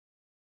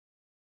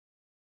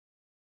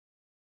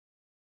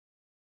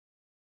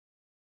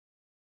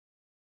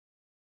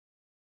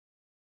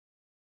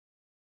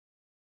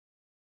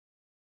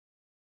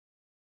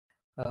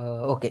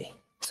Okay,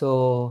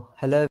 so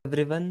hello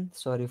everyone.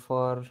 Sorry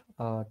for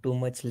too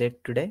much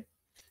late today.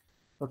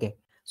 Okay,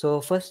 so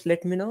first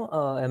let me know,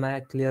 am I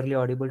clearly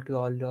audible to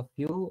all of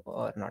you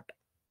or not?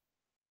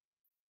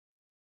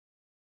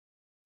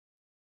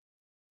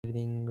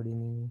 Evening, good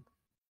evening.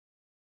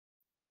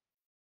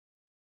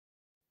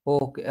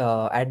 Okay,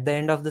 at the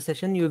end of the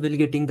session, you will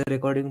getting the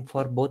recording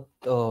for both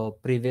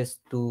previous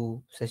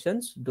two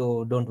sessions.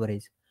 Though don't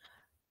worry.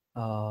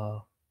 Uh,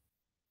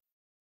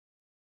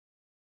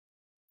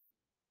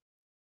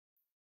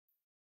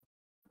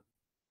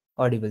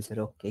 Audible, sir.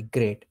 Okay,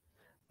 great.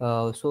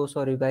 So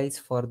sorry guys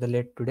for the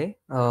late today.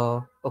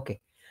 Okay,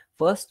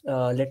 first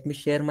let me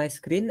share my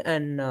screen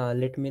and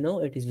let me know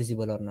it is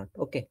visible or not.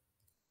 Okay.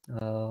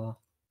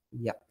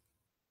 Yeah,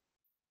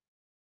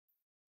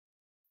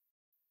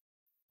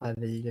 I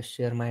will just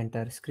share my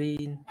entire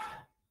screen.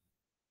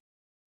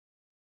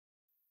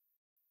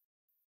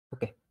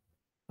 Okay.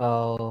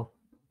 Uh,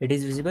 it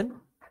is visible.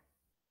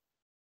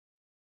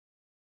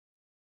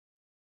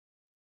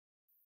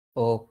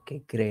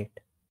 Okay, great.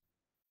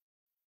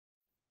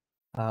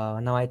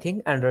 Now I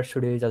think Android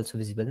Studio is also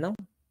visible now.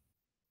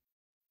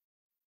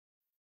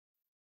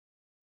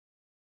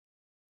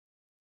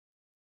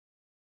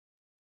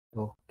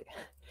 Okay.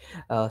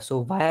 So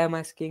why I'm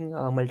asking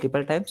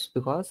multiple times?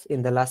 Because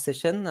in the last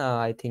session,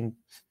 I think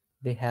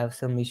we have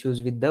some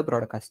issues with the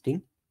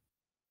broadcasting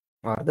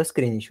or the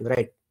screen issue,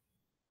 right?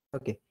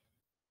 Okay.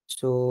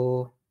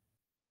 So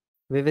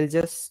we will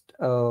just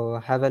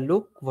have a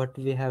look what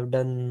we have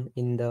done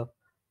in the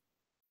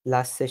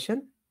last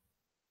session.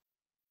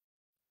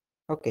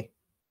 Okay.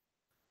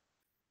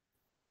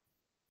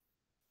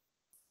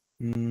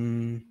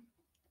 Mm,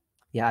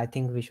 yeah, I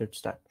think we should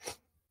start.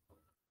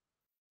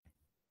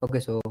 Okay,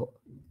 so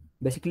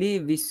basically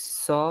we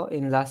saw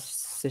in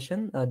last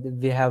session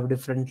we have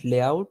different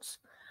layouts,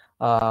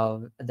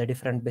 the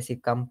different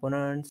basic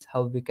components,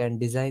 how we can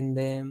design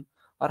them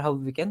or how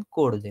we can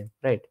code them,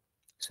 right?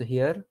 So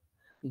here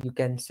you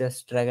can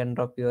just drag and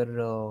drop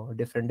your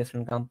different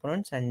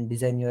components and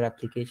design your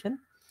application,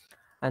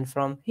 and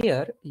from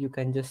here you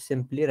can just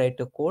simply write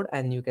a code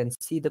and you can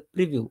see the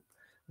preview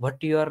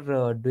what you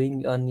are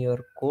doing on your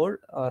code,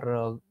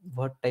 or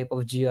what type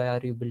of GUI are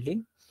you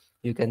building,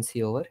 you can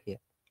see over here.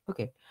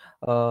 Okay,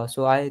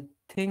 so I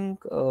think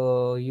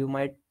you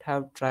might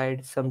have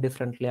tried some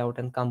different layout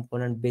and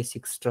component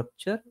basic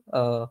structure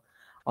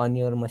on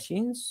your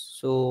machines.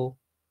 So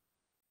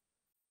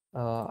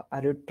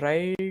are you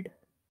tried?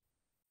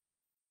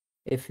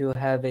 If you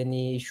have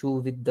any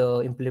issue with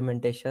the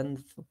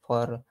implementation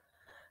for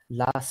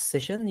last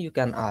session, you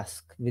can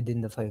ask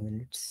within the 5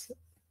 minutes.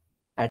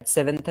 At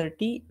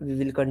 7:30 we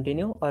will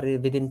continue, or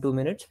within 2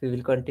 minutes we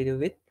will continue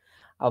with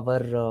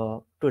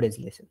our today's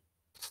lesson.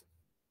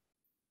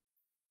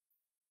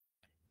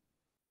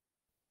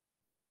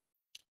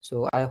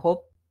 So I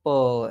hope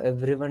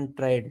everyone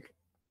tried.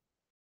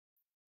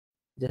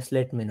 Just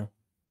let me know.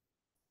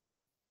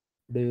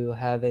 Do you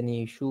have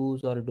any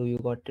issues, or do you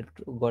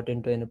got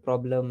into any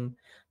problem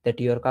that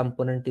your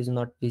component is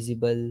not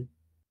visible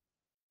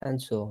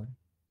and so on?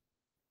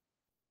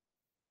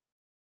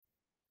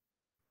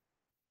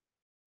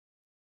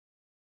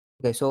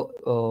 Okay,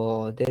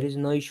 so there is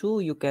no issue.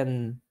 You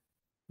can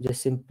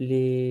just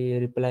simply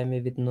reply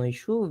me with no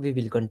issue. We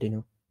will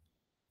continue.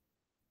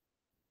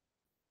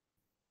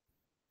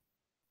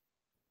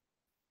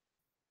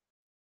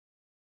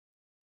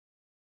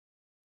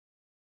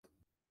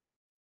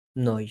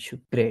 No issue.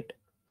 Great.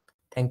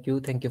 Thank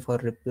you for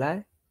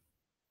reply.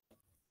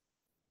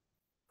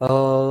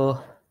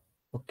 Uh,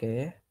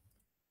 okay.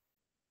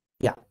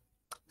 Yeah.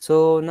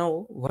 So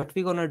now what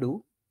we're gonna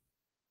do,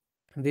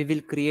 we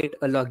will create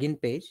a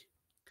login page,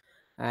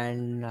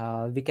 and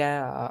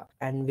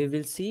we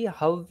will see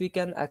how we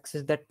can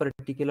access that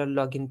particular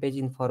login page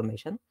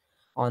information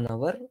on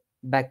our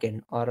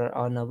backend or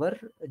on our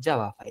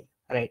Java file,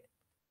 right?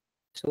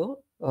 So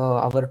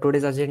our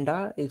today's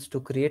agenda is to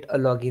create a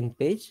login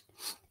page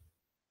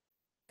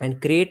and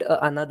create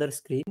another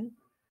screen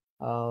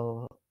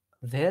uh,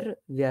 where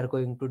we are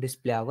going to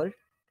display our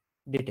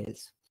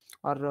details,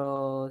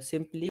 or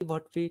simply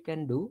what we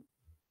can do,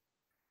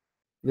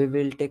 we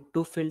will take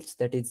two fields,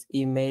 that is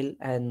email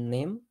and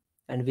name,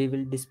 and we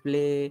will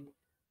display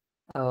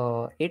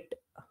it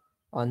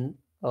on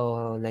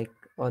like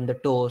on the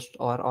toast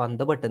or on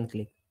the button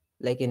click,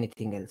 like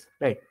anything else,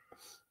 right?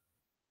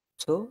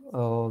 So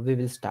we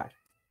will start.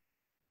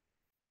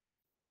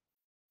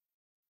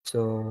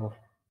 So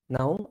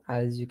now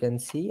as you can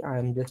see, I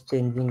am just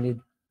changing it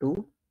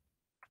to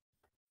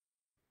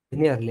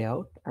linear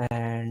layout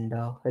and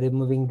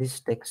removing this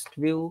text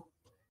view,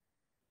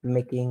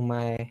 making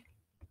my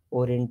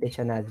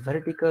orientation as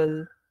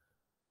vertical.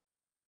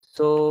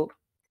 So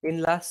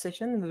in last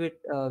session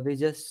we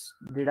just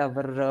did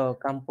our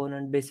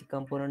component basic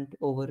component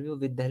overview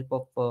with the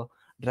help of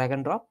drag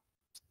and drop,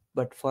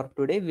 but for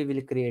today we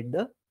will create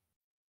the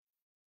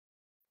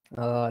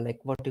like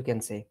what you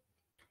can say,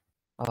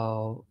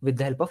 with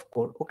the help of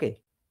code.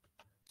 Okay,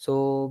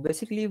 so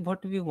basically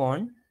what we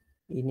want,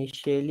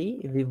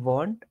 initially we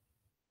want,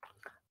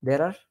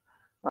 there are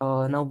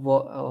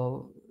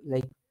Now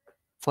like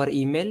for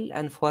email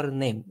and for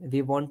name,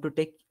 we want to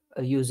take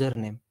a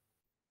username,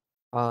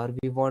 or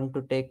we want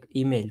to take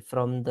email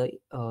from the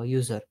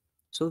user.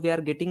 So we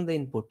are getting the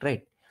input,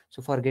 right?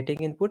 So for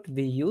getting input,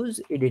 we use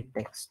edit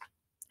text.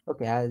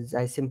 Okay, as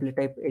I simply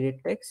type edit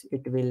text,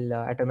 it will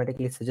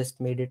automatically suggest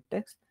me edit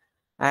text,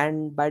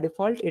 and by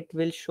default it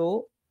will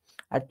show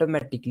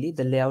automatically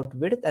the layout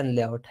width and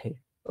layout height.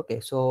 Okay,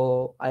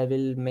 so I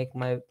will make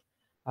my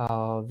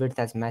width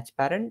as match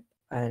parent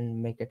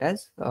and make it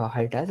as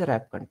height as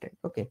wrap content.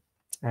 Okay,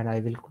 and I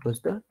will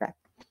close the tab.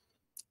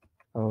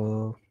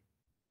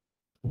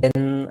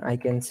 Then I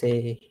can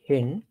say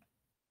hint,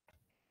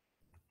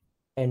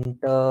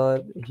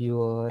 enter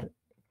your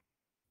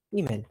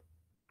email,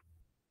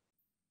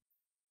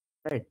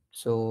 right?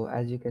 So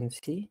as you can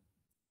see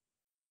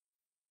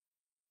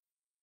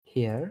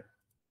here,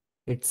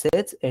 it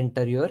says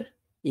enter your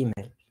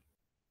email.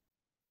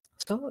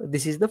 So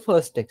this is the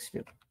first text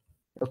view.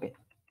 Okay,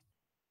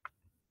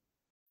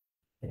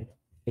 let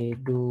me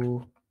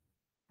do,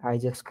 I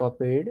just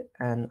copied,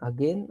 and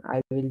again I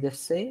will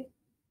just say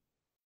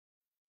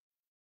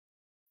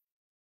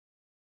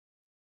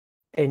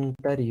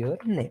enter your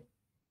name.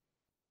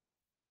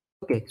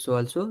 Okay, so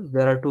also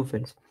there are two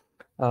fields.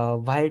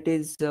 Why it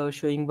is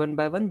showing one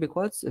by one?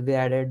 Because we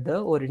added the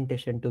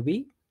orientation to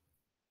be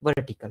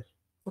vertical.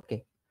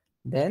 Okay,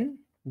 then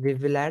we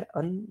will add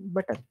a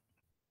button.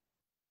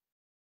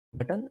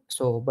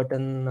 So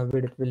button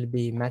width will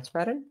be match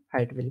parent,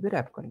 height will be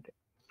wrap content,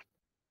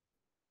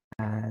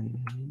 and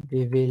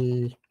we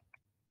will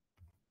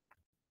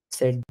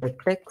set the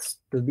text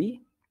to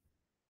be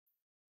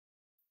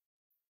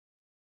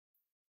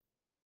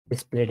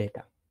display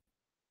data.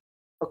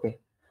 Okay,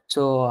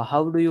 so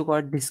how do you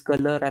got this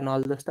color and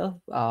all the stuff?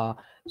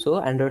 So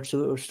Android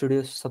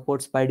Studio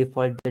supports by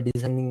default the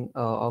designing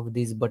of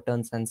these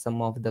buttons and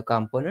some of the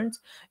components.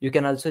 You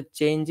can also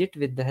change it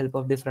with the help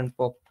of different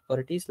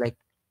properties, like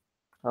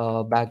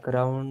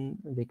background.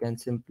 We can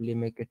simply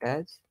make it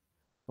as,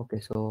 okay,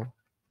 so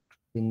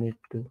we need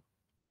to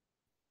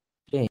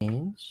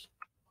change,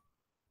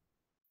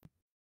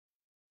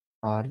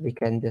 or we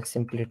can just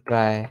simply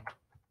try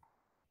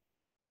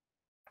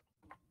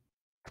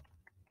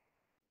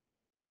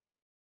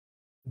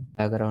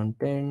background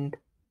tint.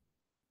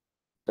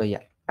 So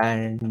yeah,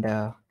 and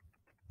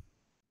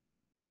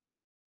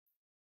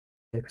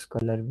text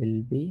color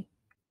will be,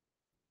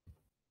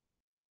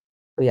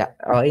 so yeah,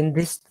 in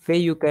this way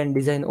you can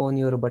design on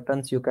your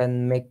buttons. You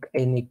can make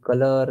any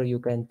color, you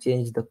can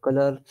change the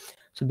color.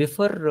 So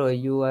before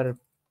you are,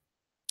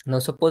 now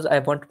suppose I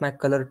want my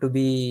color to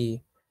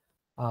be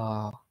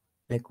uh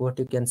like what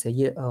you can say,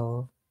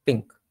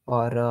 pink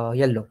or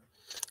yellow.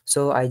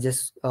 So I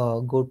just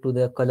go to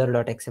the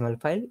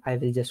color.xml file. I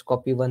will just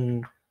copy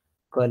one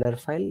color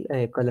file,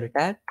 a color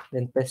tag,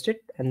 then paste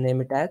it and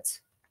name it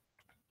as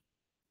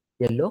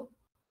yellow.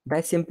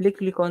 By simply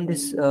click on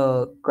this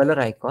color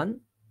icon,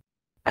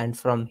 and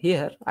from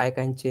here I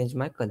can change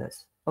my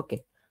colors.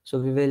 Okay, so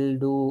we will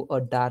do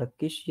a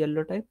darkish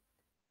yellow type.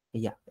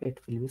 Yeah, it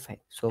will be fine.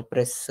 So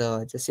press,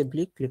 just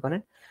simply click on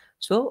it.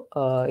 So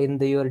in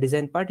the your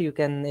design part, you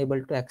can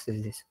able to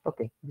access this.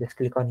 Okay, just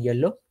click on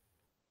yellow,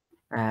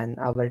 and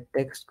our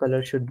text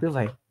color should be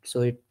white,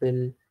 so it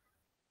will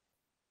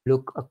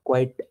look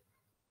quite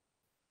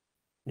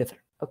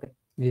different. Okay,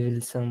 we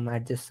will some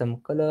adjust some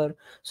color.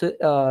 So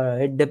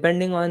it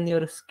depending on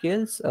your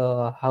skills,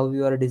 how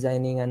you are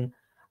designing and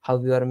how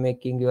you are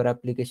making your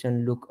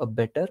application look a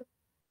better.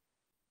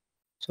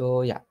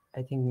 So yeah,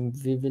 I think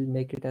we will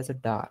make it as a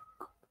dark.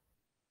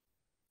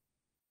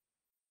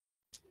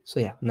 So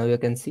yeah, now you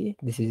can see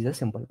this is a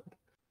simple part.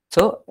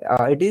 So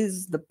it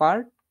is the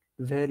part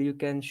where you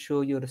can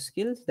show your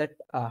skills, that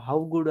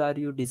how good are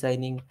you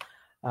designing,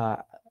 uh,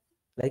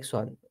 like so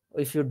on.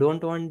 If you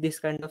don't want this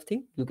kind of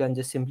thing, you can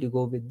just simply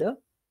go with the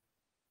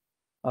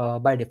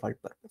by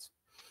default purpose.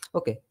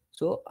 Okay,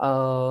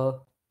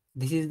 so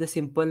this is the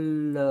simple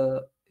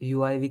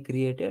UI we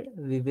created.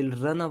 We will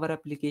run our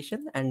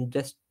application and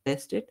just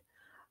test it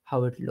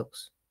how it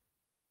looks.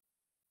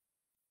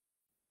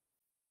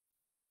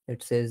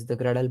 It says the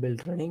Gradle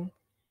build running.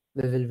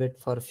 We will wait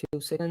for a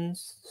few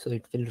seconds so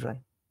it will run.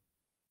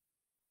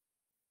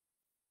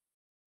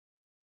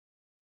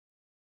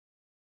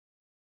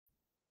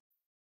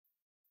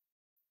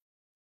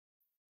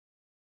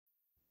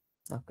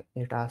 Okay,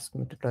 it asked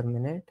me to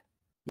terminate.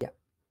 Yeah.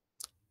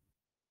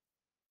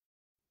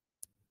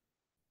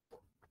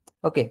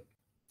 Okay,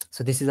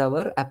 so this is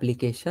our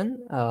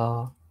application.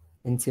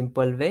 In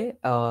simple way,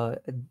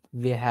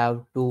 we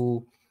have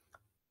to,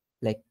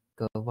 like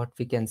what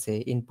we can say,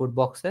 input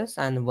boxes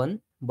and one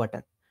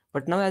button.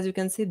 But now as you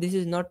can see, this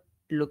is not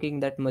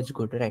looking that much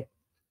good, right?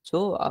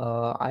 So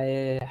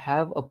I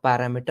have a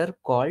parameter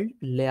called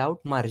layout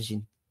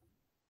margin.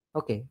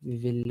 Okay, we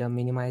will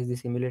minimize the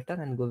simulator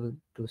and go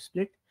to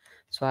split.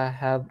 So I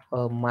have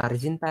a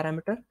margin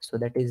parameter, so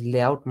that is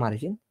layout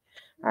margin,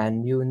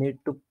 and you need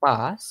to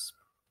pass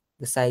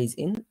the size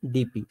in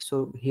dp.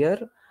 So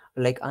here,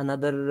 like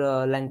another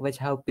language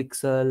have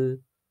pixel,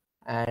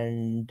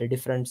 and the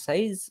different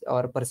size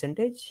or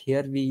percentage.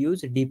 Here we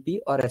use DP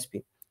or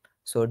SP.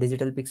 So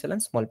digital pixel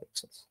and small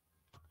pixels.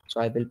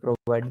 So I will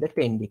provide the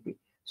 10 dp.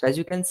 So as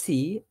you can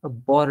see, a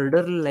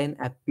border line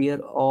appear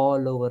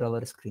all over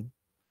our screen.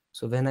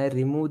 So when I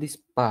remove this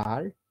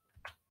part,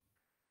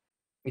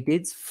 it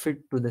is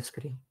fit to the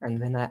screen, and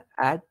when I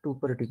add to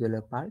particular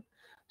part,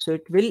 so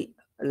it will,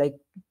 like,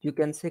 you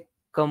can say,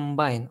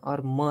 combine or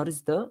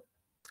merge the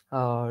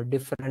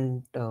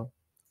different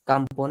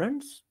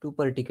components to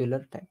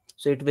particular type.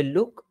 So it will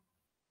look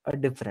a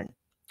different,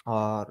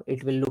 or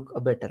it will look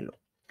a better look.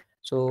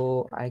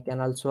 So I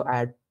can also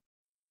add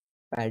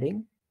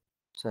padding,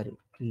 sorry,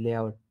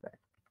 layout pad.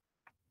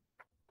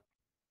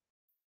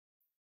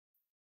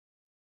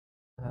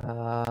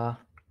 uh,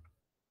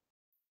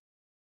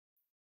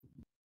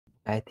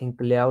 I think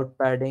layout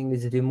padding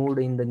is removed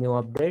in the new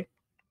update,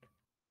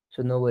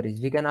 so no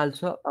worries. We can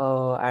also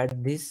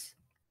add this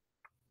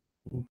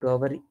to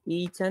our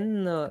each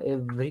and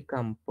every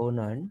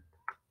component.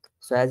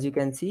 So as you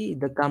can see,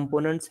 the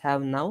components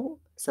have now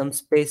some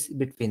space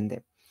between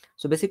them.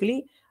 So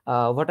basically,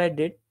 what I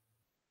did,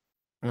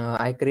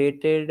 I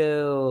created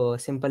a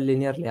simple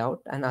linear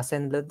layout and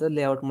assigned the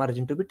layout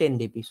margin to be 10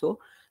 dp. So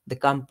the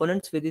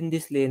components within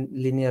this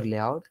linear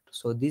layout,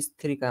 so these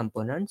three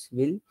components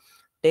will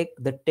take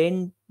the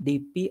 10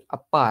 dp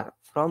apart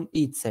from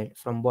each side,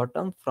 from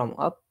bottom, from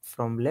up,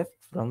 from left,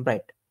 from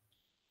right.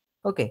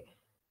 Okay.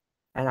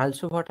 And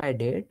also what I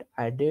did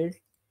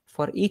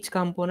for each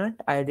component,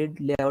 I did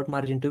layout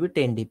margin to be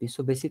 10 dp.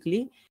 So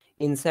basically,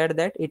 inside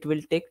that, it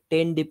will take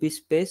 10 dp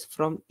space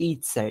from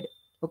each side.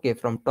 Okay,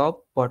 from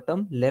top,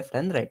 bottom, left,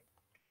 and right.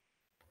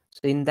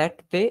 So in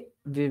that way,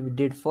 we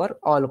did for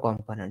all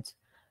components.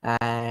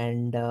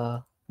 And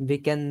we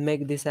can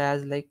make this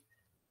as like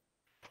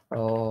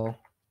uh,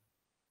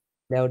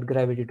 layout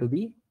gravity to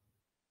be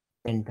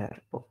center.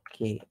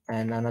 Okay,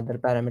 and another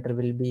parameter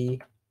will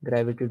be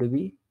gravity to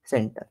be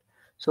center.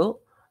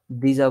 So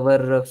these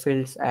our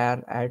fields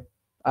are at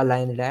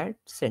aligned at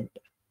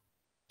center.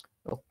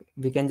 Okay,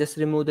 we can just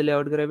remove the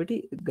layout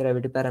gravity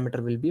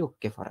parameter will be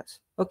okay for us.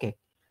 Okay,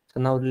 so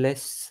now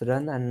let's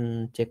run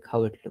and check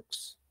how it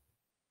looks.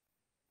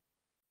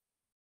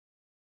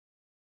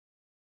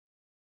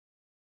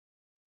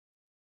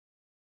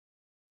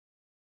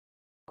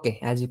 Okay,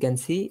 as you can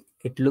see,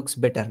 it looks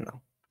better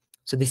now.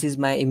 So this is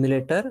my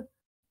emulator.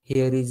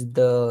 Here is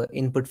the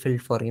input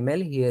field for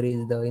email, here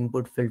is the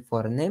input field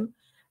for name,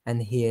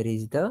 and here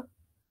is the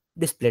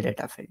display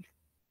data field.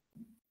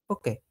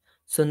 Okay,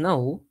 so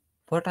now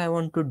what I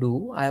want to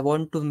do, I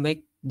want to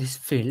make this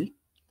field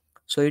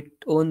so it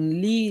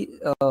only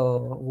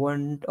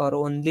want or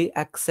only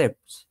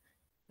accepts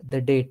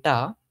the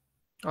data,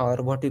 or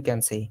what you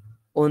can say,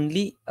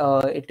 only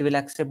it will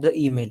accept the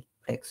email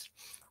text.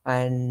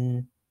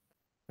 And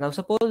now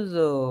suppose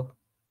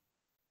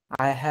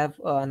I have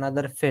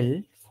another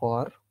field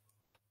for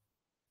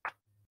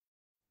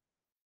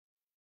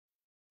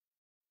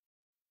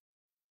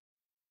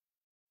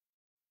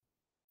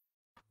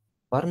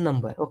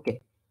number.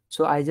 Okay,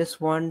 so I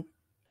just want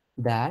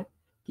that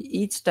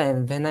each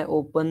time when I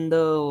open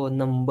the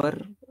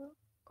number,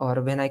 or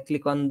when I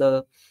click on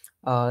the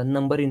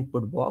number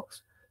input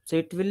box, so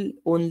it will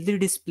only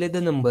display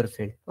the number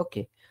field.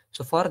 Okay,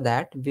 so for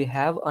that we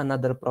have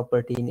another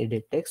property in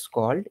edit text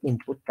called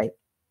input type.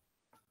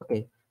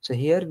 Okay, so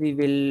here we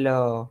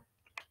will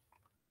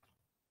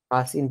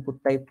pass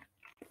input type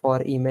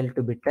for email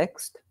to be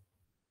text.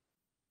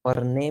 For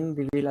name,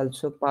 we will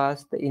also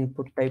pass the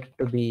input type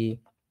to be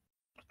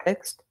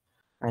text,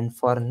 and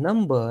for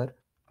number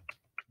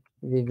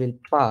we will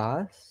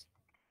pass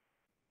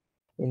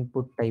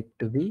input type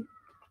to be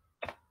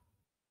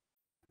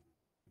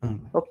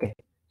okay.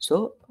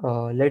 So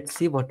let's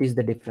see what is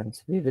the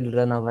difference. We will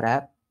run our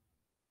app.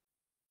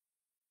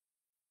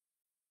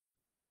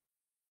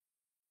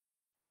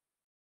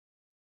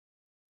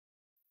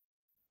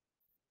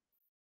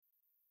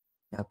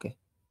 Okay,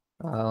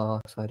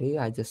 sorry,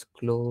 I just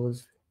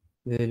close.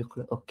 We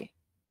will okay.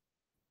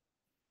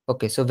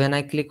 Okay, so when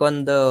I click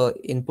on the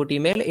input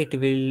email, it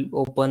will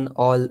open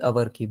all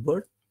our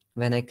keyboard.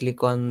 When I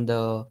click on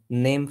the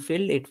name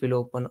field, it will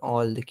open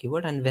all the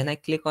keyboard, and when I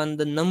click on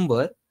the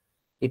number,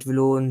 it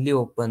will only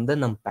open the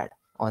numpad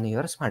on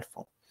your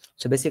smartphone.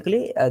 So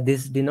basically,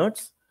 this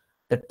denotes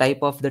the type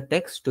of the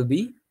text to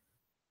be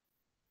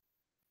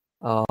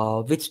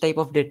which type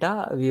of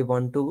data we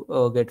want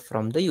to get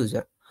from the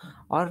user.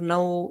 Or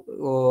now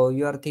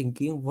you are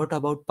thinking, what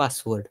about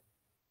password?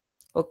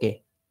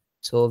 Okay,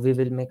 so we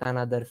will make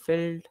another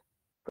field.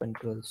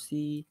 Control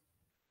C,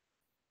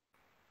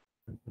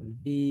 Control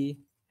V,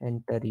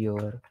 enter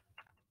your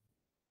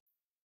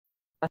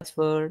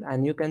password,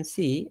 and you can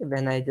see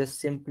when I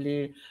just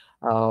simply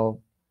so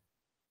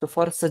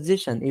for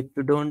suggestion, if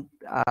you don't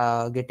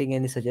getting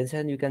any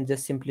suggestion, you can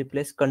just simply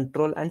place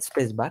control and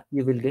space bar,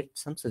 you will get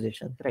some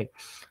suggestions, right?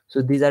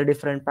 So these are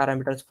different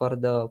parameters for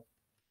the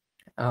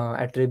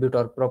attribute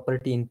or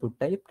property input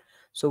type.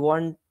 So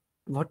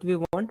what we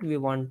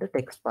want the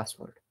text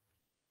password.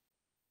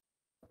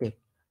 Okay,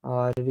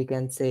 or we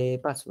can say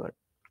password.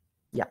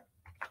 Yeah.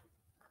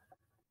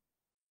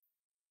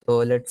 So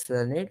let's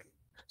run it.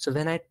 So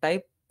when I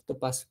type the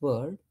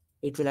password,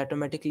 it will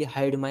automatically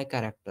hide my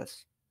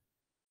characters.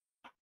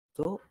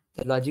 So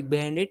the logic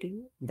behind it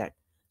is that.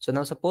 So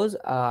now suppose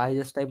I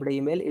just typed the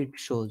email, it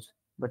shows.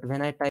 But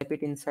when I type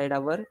it inside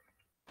our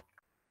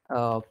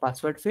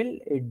password field,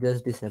 it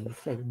just disables.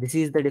 Like this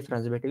is the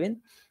difference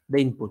between the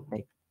input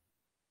type.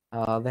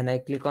 When I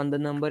click on the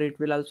number, it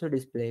will also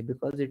display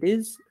because it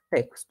is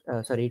text.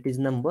 Sorry, it is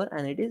number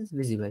and it is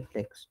visible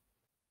text.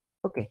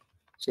 Okay.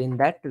 So in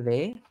that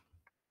way,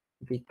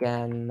 we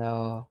can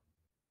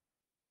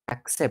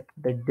accept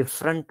the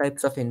different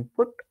types of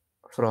input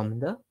from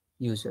the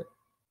user.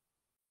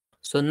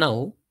 So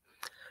now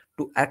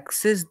to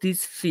access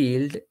this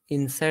field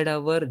inside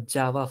our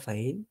Java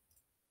file,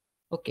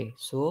 okay,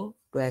 so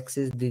to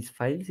access these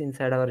files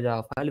inside our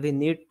Java file, we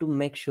need to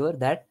make sure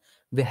that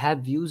we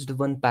have used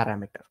one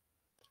parameter.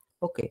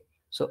 Okay,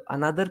 so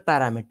another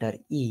parameter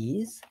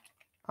is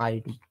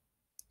ID.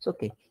 So,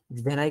 okay,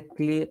 when I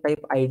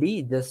type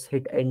ID, just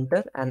hit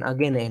enter and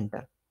again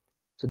enter.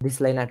 So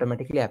this line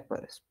automatically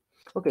appears.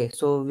 Okay,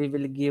 so we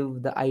will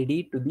give the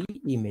ID to the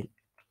email.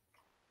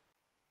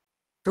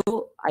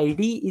 So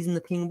ID is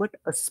nothing but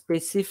a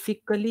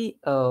specifically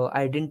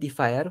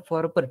identifier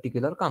for a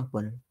particular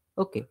component.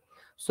 Okay.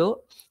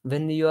 So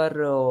when you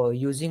are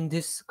using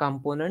this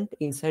component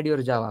inside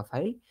your Java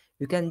file,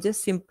 you can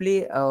just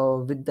simply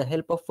with the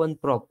help of one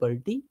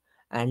property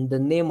and the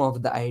name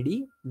of the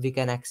ID, we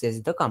can access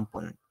the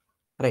component.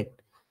 Right.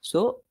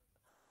 So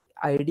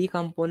ID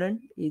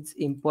component is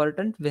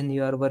important when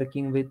you are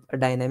working with a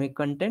dynamic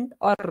content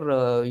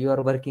or you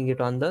are working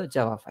it on the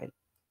Java file.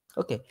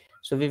 Okay,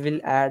 so we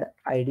will add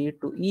ID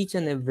to each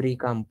and every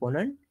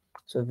component.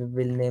 So we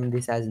will name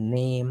this as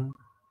name.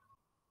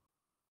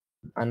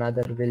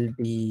 Another will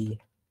be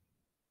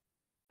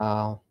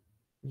uh,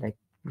 like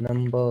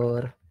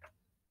number,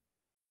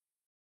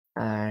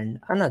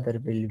 and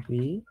another will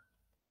be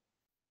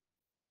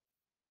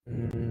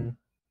mm,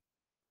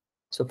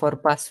 so for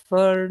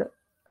password,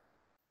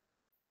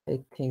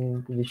 I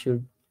think we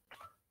should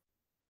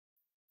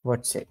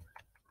what's it?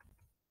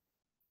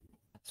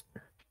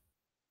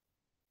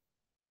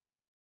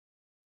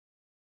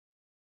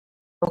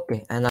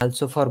 Okay, and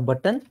also for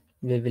button,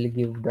 we will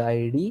give the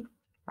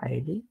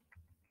ID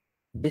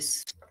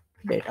this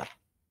data.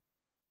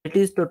 It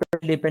is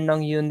totally depend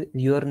on you,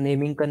 your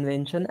naming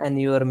convention and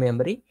your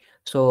memory.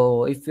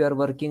 So if you are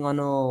working on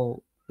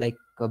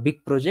a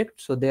big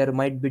project, so there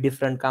might be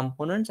different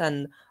components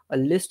and a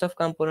list of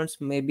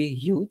components may be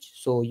huge,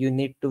 so you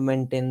need to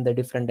maintain the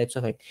different types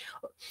of it.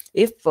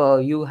 If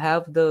you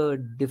have the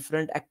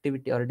different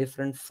activity or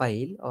different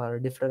file or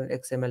different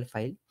XML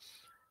file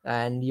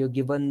and you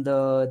given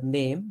the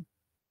name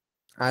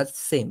as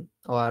same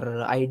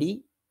or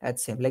ID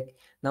as same, like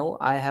now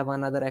I have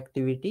another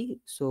activity,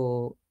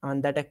 so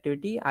on that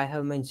activity I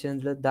have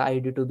mentioned the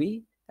ID to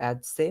be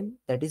as same,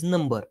 that is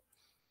number.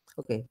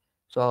 Okay,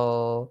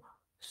 so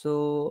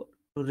to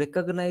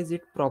recognize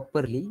it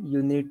properly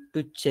you need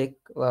to check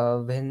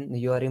when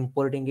you are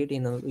importing it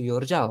in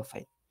your Java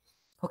file.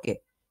 Okay,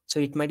 so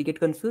it might get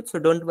confused, so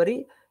don't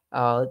worry.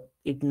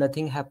 It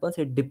nothing happens,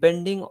 it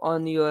depending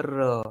on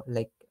your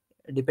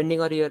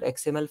depending on your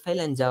XML file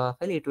and Java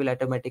file, it will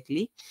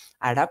automatically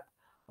adapt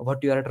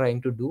what you are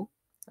trying to do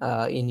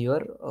in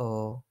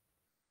your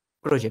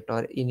project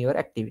or in your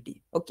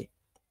activity. Okay,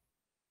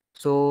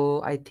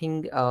 so I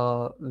think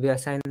we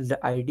assigned the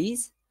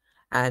IDs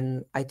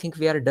and I think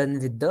we are done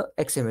with the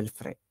XML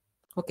file.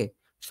 Okay,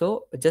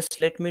 so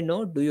just let me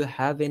know, do you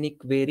have any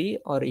query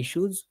or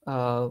issues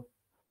for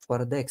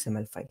the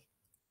XML file,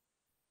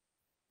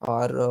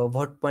 or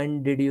what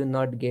point did you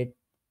not get?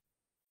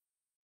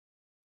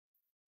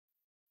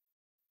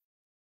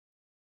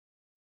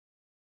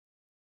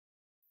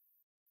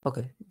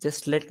 Okay,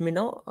 just let me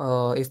know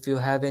if you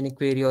have any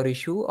query or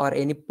issue or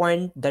any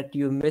point that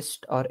you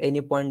missed or any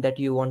point that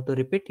you want to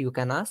repeat, you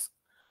can ask.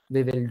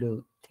 We will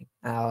do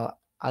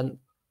and,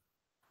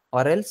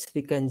 or else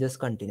we can just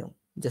continue.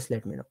 Just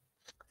let me know.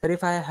 Sir,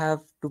 if I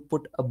have to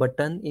put a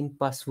button in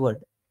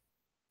password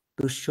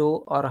to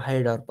show or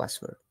hide our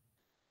password.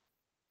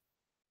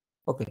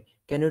 Okay,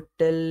 can you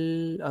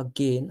tell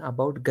again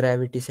about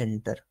gravity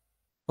center?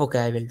 Okay,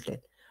 I will tell.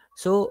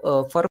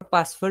 So for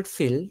password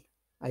field,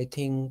 I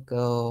think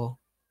there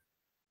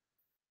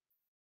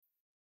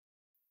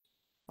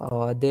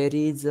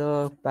is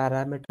a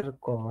parameter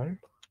called,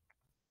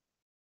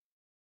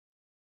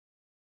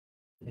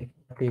 like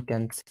what you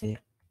can say.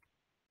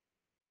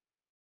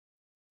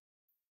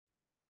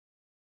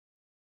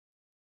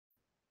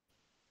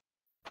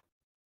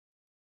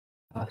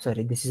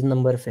 Sorry, this is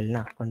number field,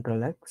 na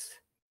Control X.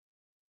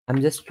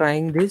 I'm just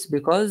trying this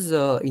because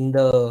in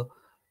the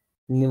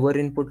newer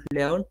input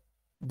layout,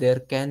 there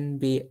can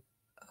be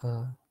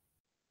uh,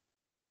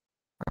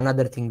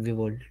 another thing we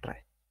will try.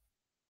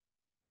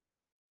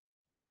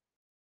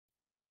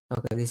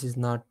 Okay, this is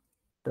not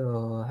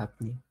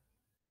happening.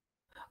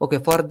 Okay,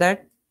 for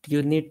that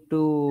you need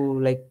to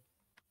like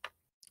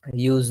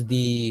use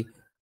the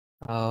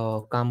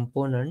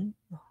component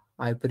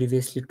I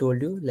previously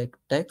told you, like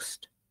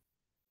text.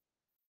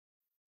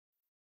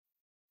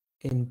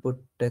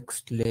 input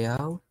text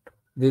layout.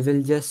 We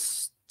will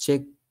just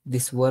check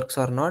this works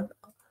or not.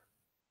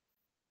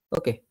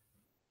 Okay,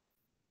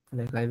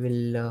 like I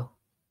will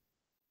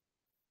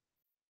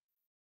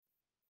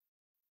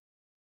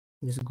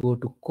just go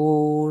to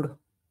code.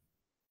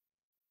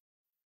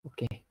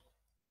 Okay.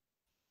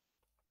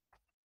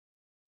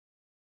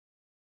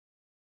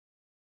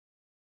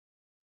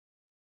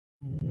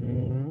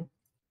 Mm,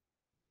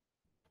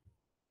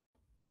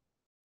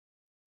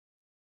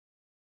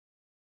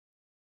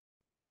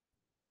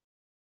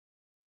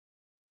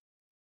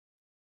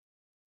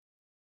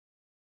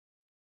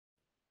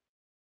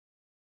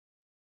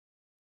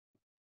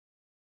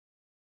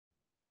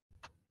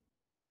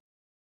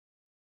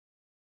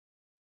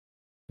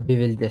 we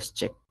will just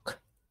check.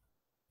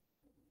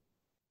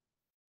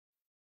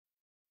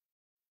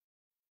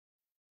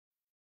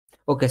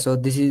 Okay, so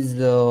this is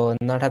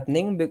not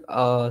happening.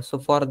 So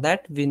for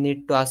that, we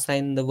need to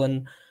assign the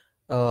one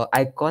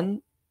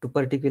icon to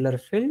particular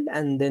field,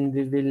 and then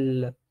we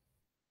will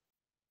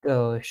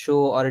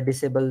show or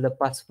disable the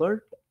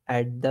password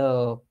at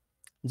the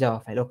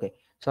Java file. Okay,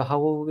 so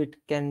how it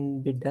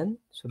can be done?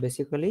 So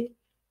basically,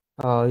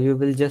 you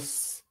will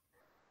just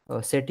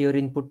set your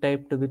input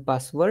type to be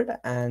password,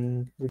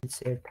 and we'll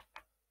set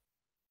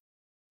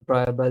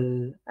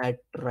drawable at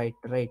right,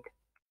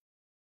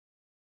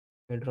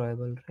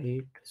 drawable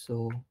right.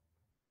 So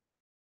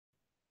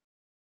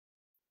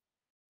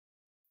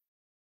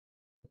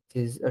it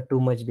is a too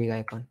much big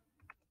icon.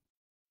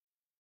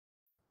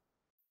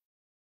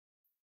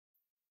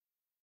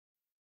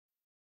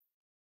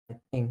 I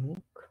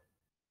think.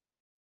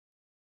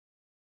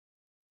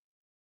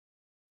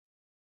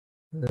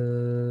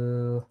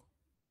 Uh,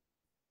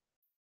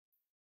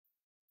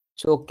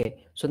 so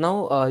okay, so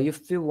now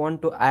if you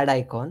want to add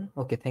icon,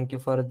 okay, thank you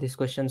for this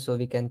question. So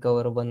we can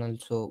cover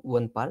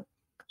one part.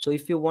 So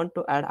if you want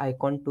to add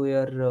icon to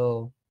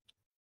your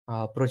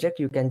project,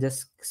 you can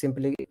just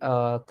simply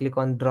click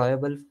on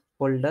drawable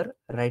folder,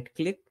 right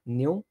click,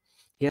 new.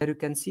 Here you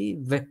can see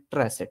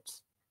vector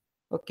assets,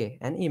 okay,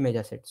 and image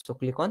assets. So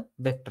click on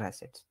vector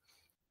assets.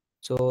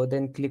 So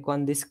then click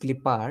on this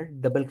clip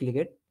art, double click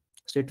it.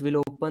 So it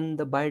will open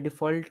the by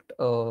default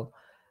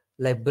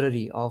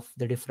library of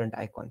the different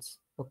icons.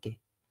 Okay.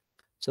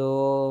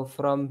 So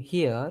from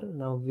here,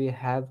 now we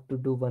have to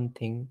do one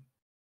thing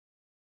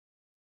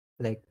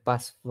like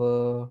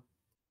password.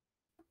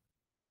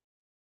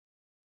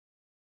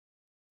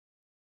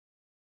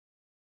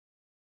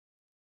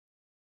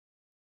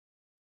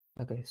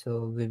 Okay,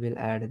 so we will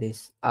add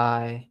this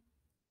I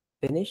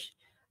finish.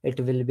 It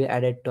will be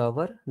added to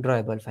our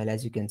drawable file,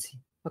 as you can see.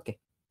 Okay.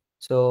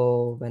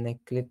 So when I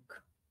click,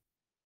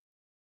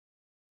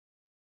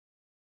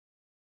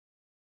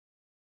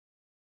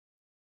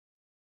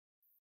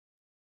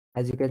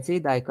 as you can see,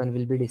 the icon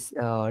will be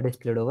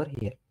displayed over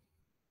here.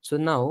 So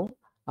now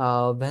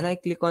when I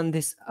click on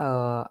this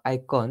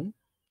icon,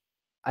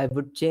 I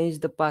would change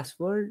the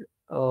password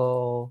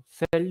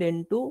field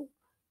into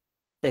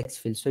text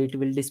field. So it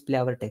will display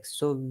our text.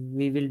 So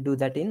we will do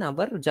that in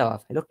our Java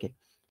file. Okay.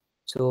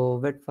 So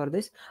wait for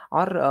this.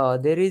 Or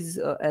there is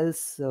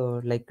else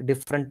like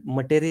different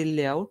material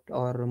layout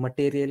or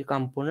material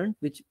component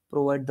which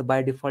provide the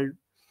by default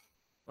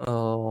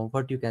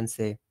what you can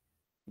say,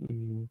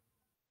 mm,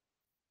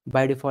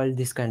 by default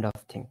this kind of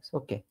things.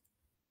 Okay.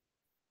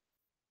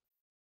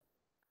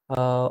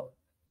 Uh,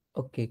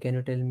 okay. Can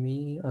you tell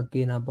me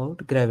again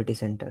about gravity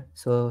center?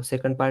 So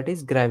second part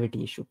is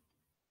gravity issue.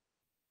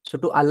 So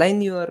to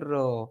align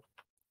your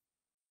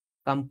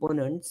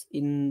components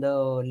in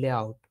the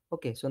layout.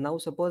 Okay, so now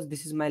suppose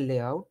this is my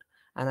layout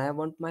and I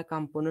want my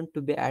component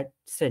to be at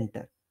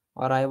center,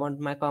 or I want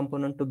my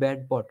component to be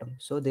at bottom.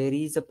 So there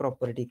is a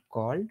property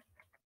called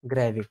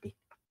gravity.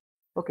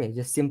 Okay,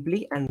 just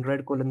simply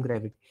Android colon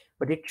gravity,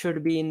 but it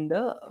should be in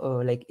the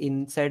like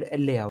inside a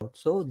layout.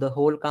 So the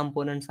whole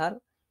components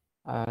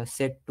are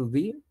set to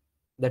be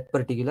that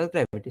particular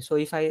gravity. So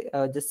if I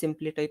just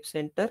simply type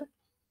center,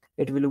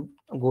 it will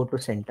go to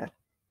center.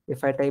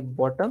 If I type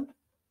bottom,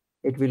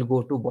 it will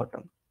go to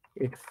bottom.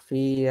 If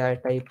we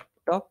type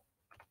top,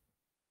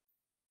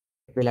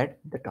 it will at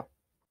the top.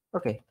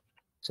 Okay,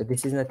 so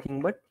this is nothing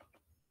but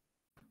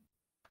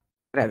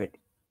gravity.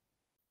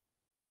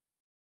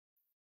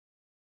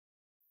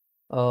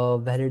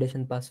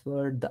 Validation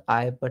password, the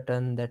I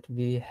button that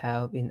we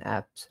have in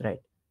apps,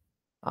 right?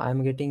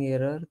 I'm getting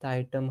error. The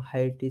item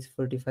height is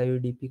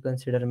 45 dp.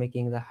 Consider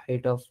making the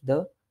height of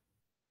the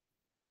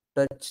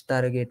touch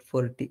target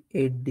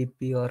 48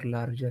 dp or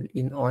larger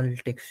in all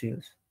text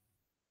views.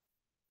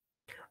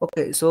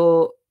 Okay,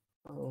 so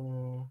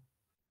uh,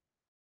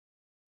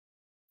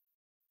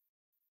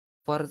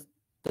 for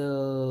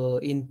the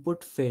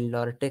input field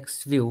or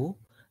text view,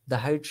 the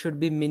height should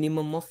be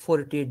minimum of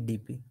 48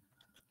 dp,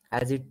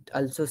 as it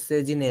also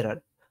says in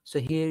error. So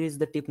here is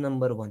the tip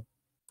number one.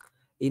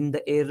 In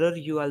the error,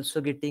 you also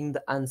getting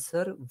the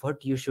answer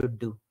what you should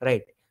do,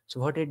 right?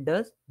 So what it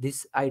does,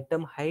 this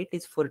item height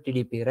is 40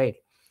 dp, right?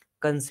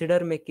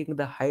 Consider making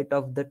the height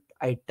of the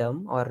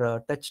item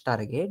or touch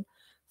target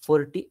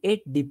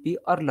 48 dp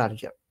or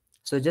larger.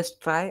 So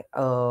just try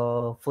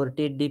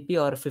 48 dp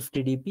or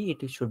 50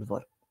 dp, it should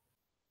work.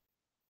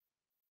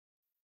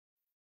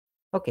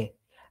 Okay.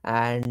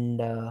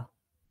 And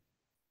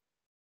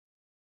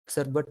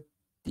sir, but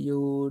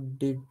you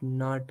did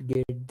not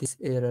get this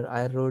error.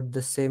 I wrote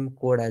the same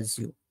code as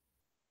you.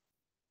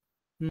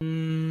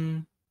 Hmm.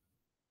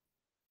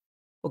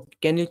 Okay,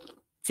 can you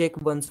check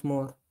once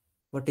more?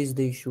 What is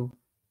the issue?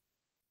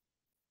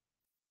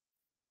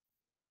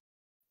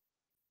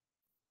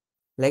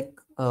 Like,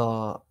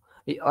 or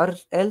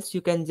else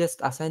you can just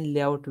assign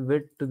layout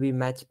width to be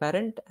match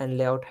parent and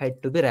layout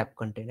height to be wrap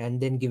content, and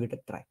then give it a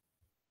try.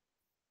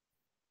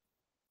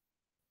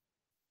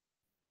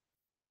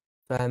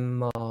 So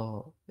I'm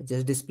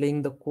just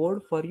displaying the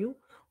code for you,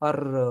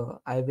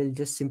 or I will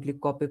just simply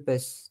copy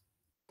paste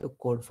the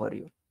code for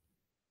you.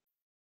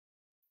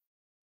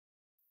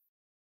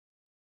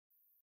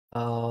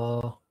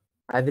 Uh,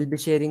 I will be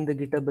sharing the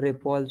GitHub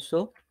repo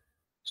also,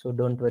 so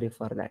don't worry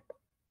for that.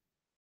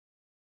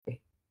 Okay.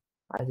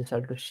 I just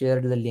have to share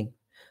the link.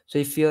 So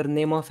if your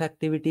name of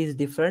activity is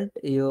different,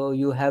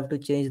 you have to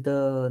change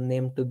the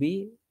name to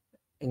be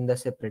in the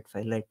separate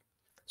file, right?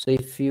 So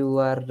if you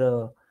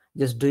are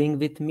just doing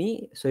with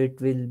me, so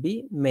it will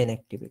be main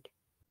activity.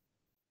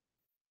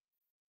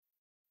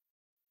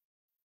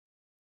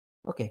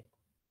 Okay.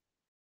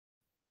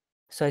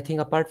 So I think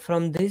apart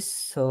from this,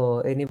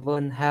 so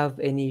anyone have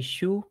any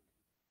issue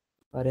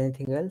or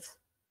anything else?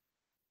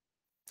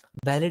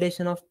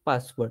 Validation of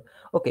password.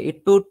 Okay,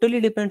 it totally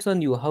depends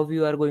on you how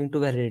you are going to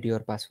validate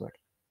your password.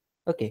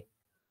 Okay.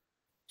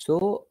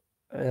 So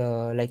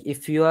like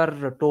if you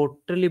are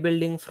totally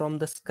building from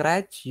the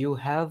scratch, you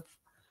have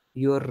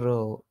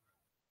your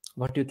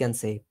what you can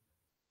say,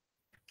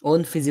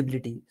 own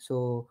feasibility.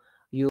 So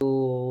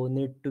you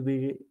need to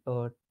be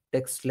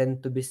text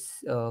length to be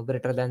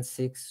greater than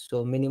 6,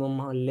 so minimum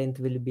length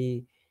will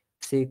be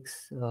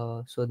 6,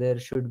 so there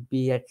should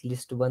be at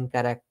least one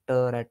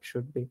character, that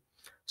should be,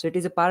 so it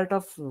is a part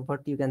of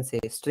what you can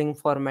say, string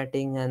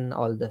formatting and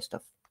all the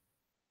stuff.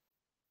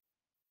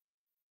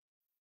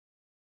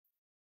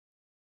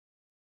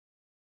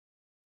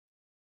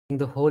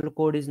 The whole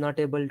code is not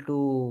able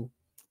to.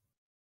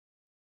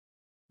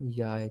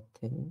 Yeah, I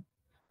think.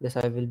 Yes,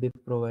 I will be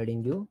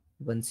providing you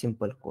one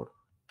simple code.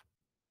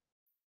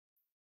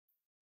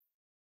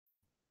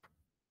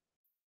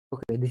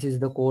 Okay, this is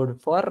the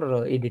code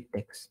for edit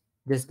text.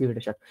 Just give it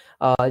a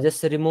shot.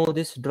 Just remove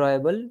this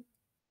drawable.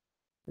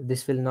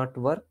 This will not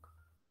work.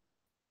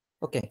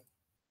 Okay.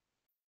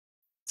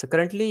 So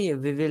currently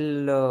we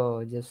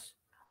will just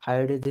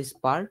hide this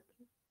part.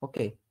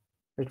 Okay.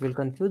 It will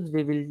confuse.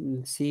 We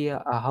will see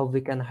how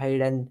we can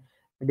hide and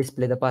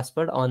display the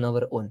password on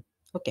our own.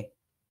 Okay.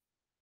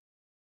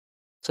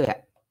 So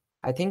yeah,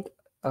 I think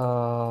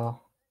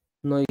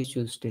no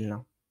issues till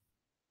now.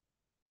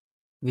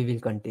 We will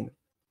continue.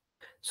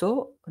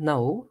 So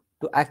now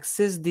to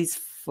access this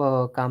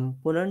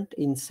component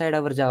inside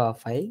our Java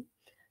file,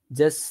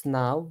 just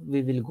now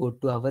we will go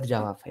to our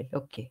Java file.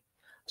 Okay.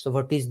 So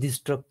what is the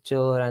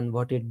structure and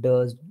what it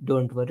does?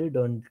 Don't worry,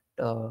 don't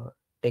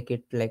take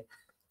it like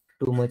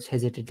too much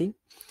hesitating.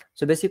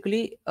 So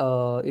basically,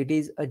 it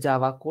is a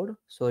Java code.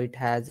 So it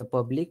has a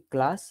public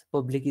class.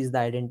 Public is the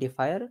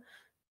identifier.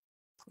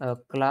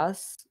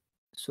 Class.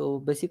 So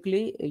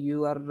basically,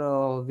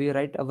 we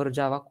write our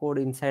Java code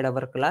inside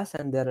our class,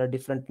 and there are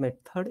different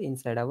method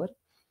inside our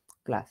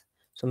class.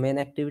 So main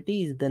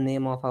activity is the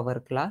name of our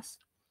class.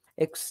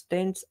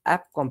 Extends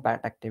app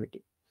compat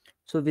activity.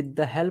 So with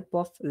the help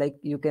of, like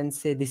you can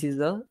say, this is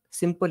a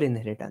simple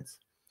inheritance.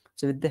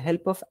 So with the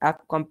help of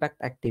app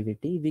compact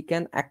activity, we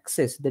can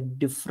access the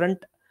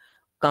different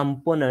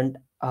component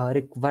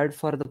required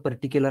for the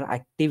particular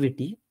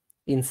activity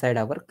inside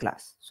our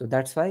class. So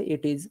that's why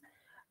it is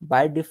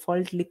by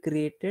defaultly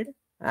created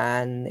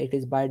and it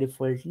is by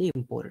defaultly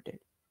imported.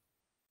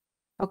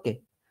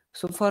 Okay.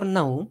 So for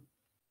now,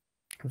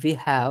 we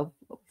have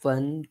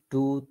 1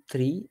 2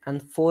 3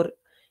 and 4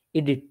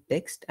 edit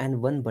text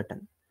and one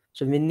button.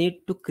 So we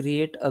need to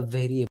create a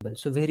variable.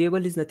 So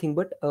variable is nothing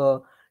but a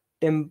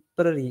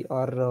temporary,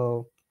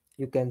 or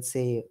you can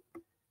say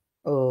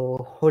a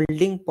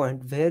holding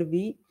point where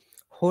we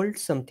hold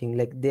something,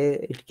 like there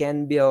it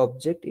can be a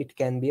object, it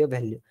can be a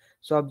value.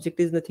 So object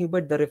is nothing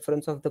but the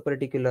reference of the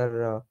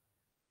particular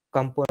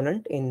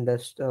component in the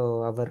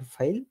our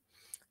file,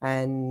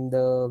 and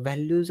the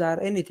values are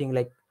anything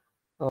like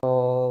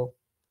uh,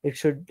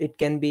 it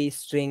can be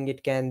string,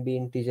 it can be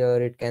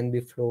integer, it can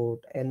be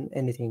float, and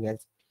anything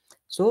else.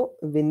 So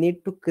we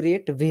need to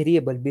create a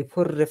variable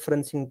before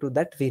referencing to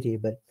that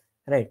variable,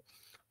 right?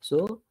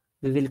 So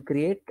we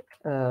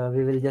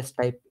will just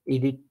type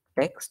edit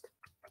text,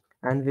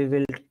 and we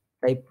will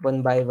type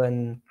one by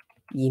one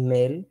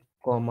email,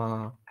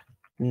 comma,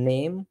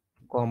 name,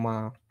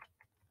 comma,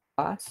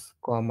 pass,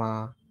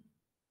 comma,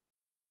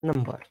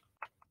 number.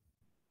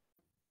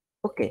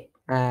 Okay,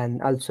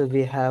 and also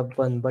we have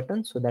one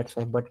button, so that's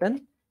why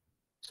button,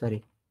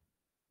 sorry,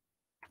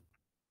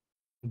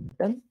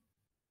 button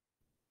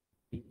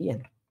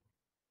btn.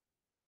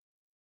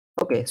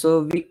 Okay,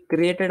 so we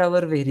created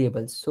our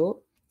variables.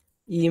 So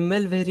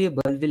email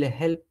variable will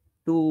help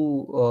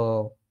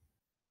to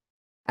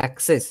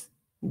access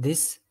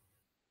this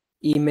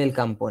email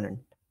component.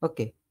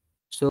 Okay,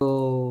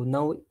 so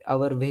now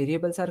our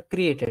variables are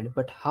created,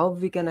 but how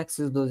we can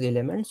access those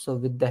elements? So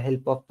with the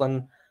help of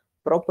one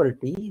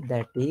property,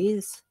 that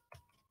is,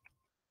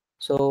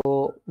 so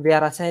we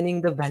are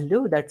assigning the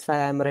value. That's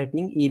why I'm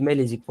writing email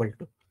is equal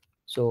to,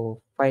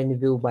 so find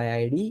view by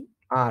id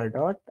r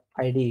dot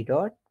id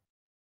dot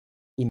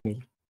email.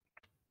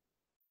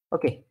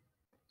 Okay,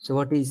 so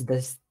what is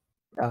this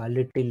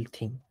little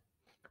thing?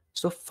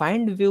 So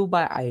find view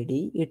by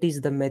ID, it is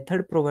the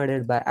method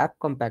provided by app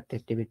compact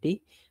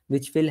activity,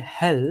 which will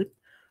help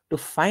to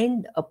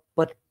find a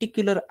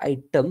particular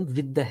item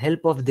with the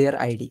help of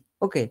their ID.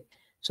 Okay.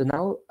 So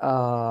now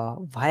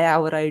why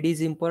our ID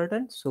is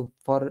important? So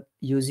for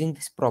using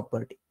this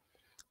property,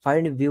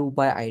 find view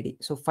by id.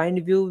 So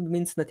find view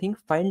means nothing,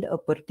 find a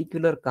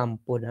particular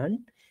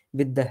component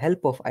with the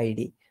help of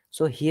id.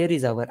 So here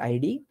is our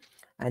id,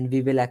 and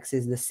we will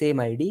access the same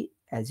id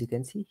as you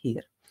can see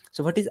here.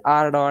 So what is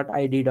r dot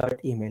id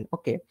dot email?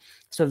 Okay,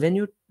 so when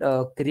you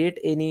create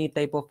any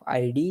type of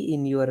id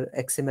in your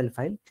xml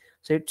file,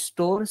 so it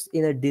stores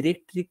in a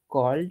directory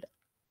called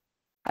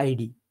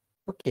id.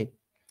 Okay,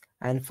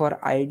 and for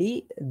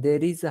id there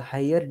is a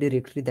higher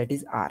directory, that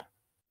is r.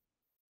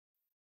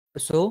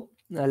 So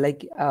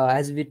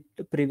as we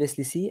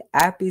previously see,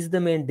 app is the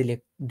main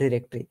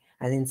directory,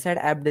 and inside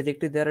app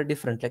directory there are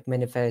different like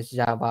manifest,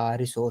 java,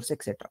 resource,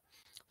 etc.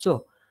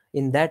 So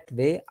in that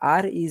way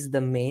r is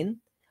the main,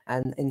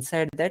 and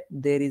inside that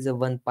there is a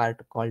one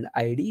part called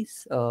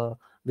ids,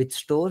 which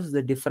stores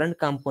the different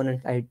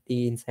component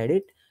id inside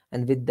it,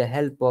 and with the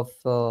help of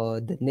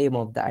the name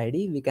of the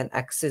id we can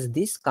access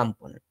this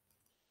component.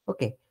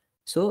 Okay,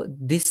 so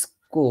this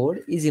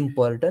code is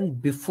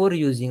important before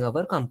using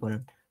our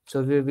component.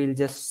 So we will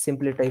just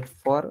simply type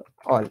for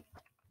all.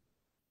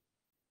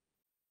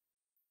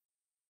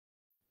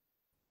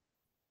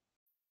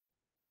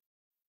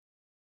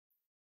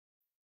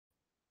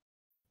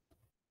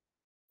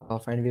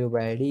 Find view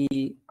by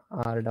id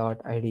r dot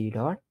id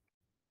dot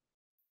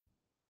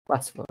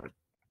password,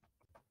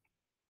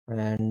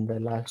 and the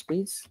last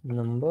is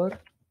number.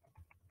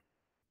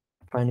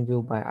 Find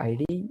view by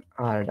id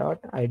r dot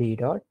id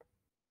dot,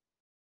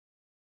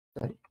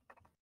 sorry,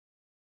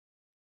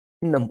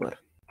 number,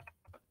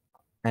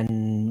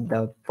 and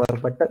the for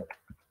button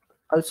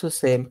also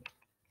same.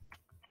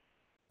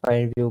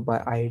 Find view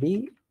by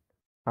id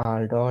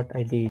r dot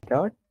id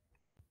dot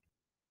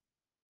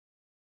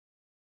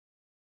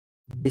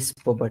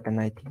display button.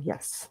 I think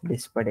yes,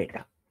 display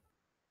data.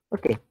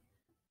 Okay,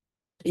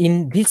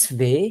 in this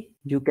way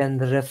you can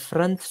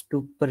reference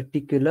to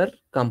particular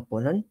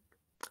component.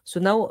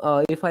 So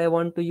now if I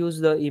want to use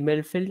the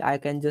email field, I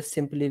can just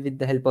simply with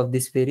the help of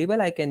this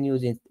variable I can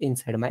use it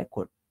inside my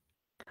code.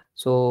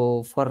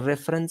 So for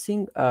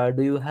referencing,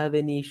 do you have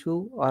any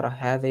issue or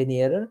have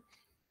any error?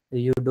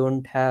 You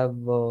don't have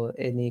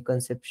any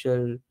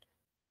conceptual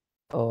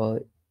uh,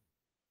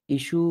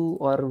 issue,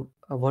 or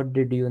what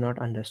did you not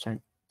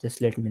understand? Just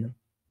let me know.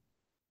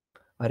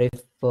 Or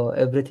if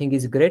everything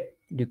is great,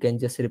 you can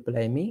just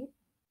reply me,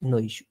 no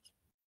issue.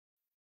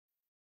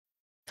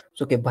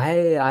 So okay,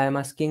 why I am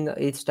asking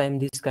each time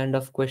this kind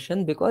of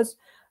question? Because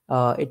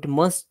it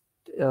must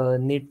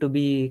need to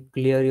be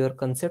clear your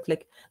concept.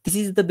 Like this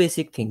is the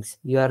basic things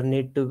you are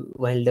need to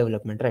while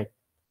development, right?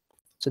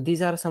 So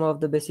these are some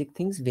of the basic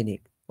things we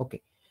need.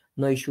 Okay,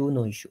 no issue,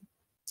 no issue.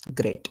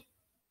 Great.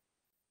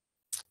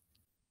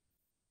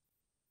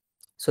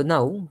 So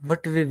now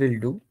what we will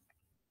do?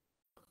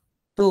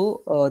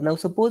 So now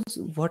suppose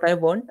what I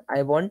want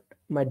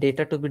my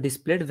data to be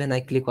displayed when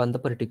I click on the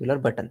particular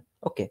button.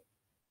 Okay.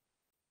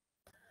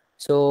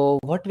 So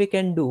what we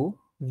can do,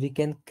 we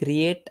can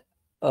create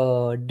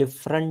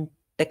different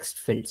text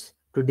fields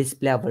to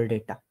display our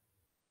data.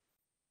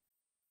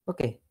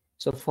 Okay,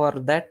 so for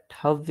that,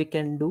 how we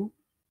can do,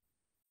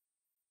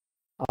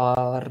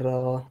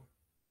 or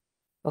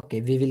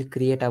okay, we will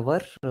create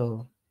our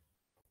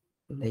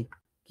like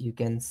you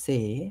can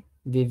say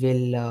we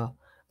will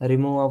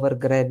remove our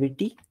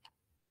gravity,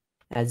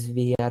 as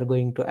we are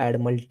going to add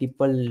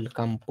multiple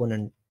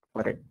component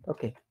for it.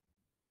 Okay,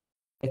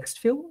 text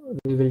view,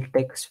 we will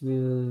text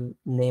view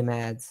name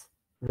as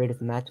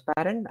width match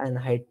parent and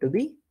height to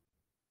be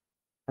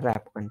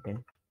wrap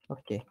content.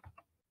 Okay,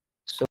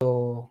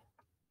 so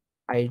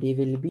id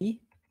will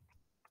be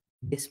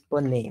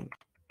display name,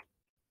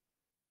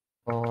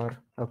 or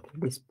okay,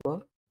 display.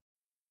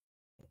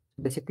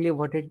 Basically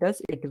what it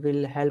does, it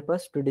will help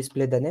us to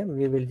display the name.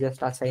 We will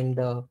just assign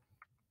the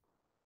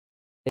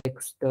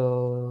text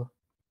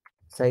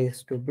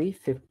size to be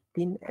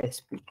 15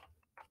 sp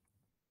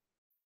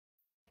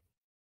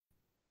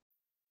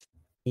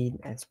in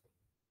sp.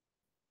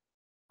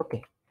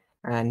 Okay,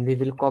 and we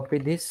will copy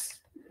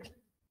this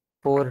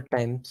 4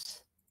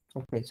 times.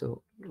 Okay,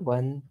 so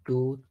 1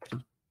 2 3.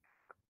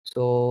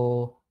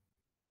 So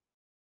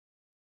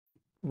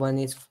one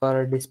is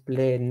for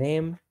display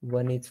name,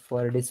 one is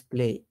for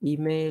display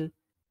email,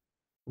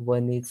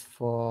 one is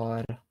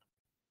for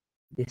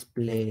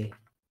display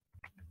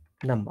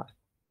number.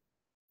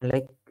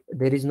 like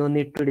there is no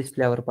need to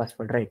display our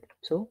password, right?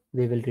 So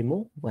we will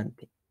remove one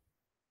thing.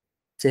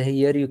 So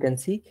here you can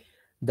see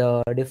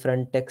the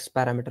different text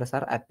parameters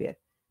are appear.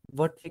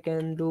 What we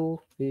can do,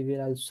 we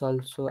will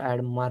also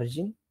add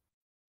margin.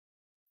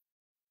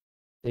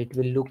 It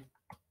will look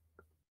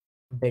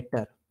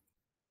better.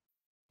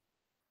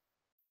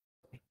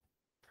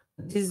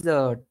 This is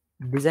the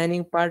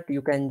designing part.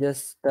 You can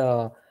just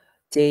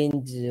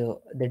change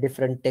the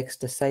different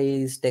text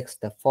size,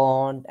 text the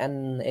font,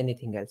 and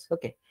anything else.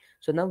 Okay,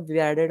 so now we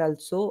added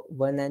also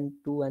 1 and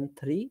 2 and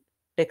 3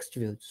 text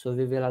views. So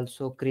we will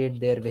also create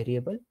their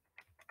variable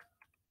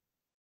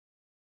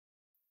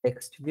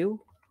text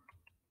view,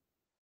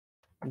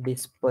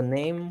 display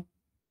name,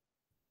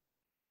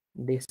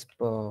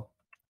 display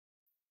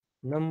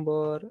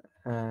number,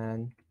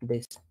 and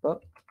display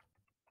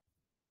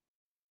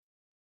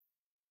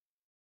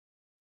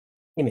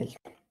email.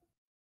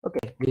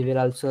 Okay, we will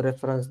also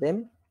reference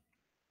them.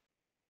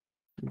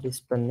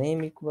 Display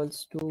name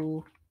equals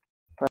to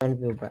find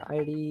view by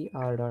id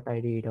r dot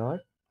id dot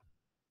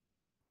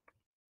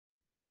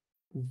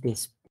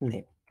this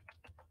name.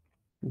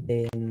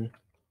 Then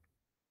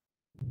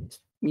this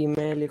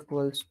email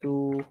equals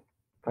to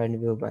find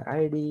view by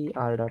id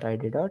r dot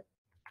id dot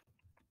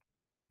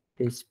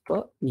this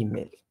per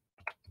email.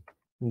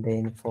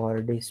 Then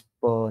for this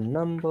per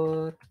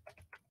number,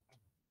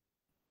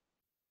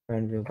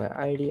 find view by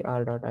id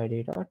r dot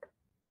id dot.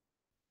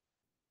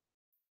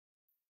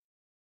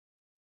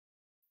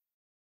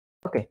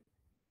 Okay,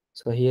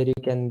 so here you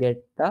can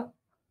get the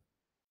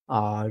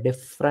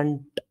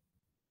different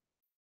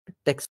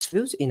text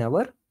views in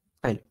our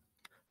file.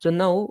 So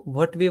now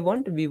what we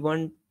want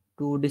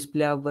to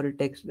display our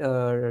text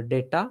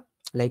data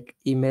like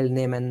email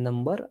name and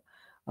number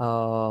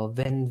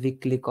when we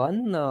click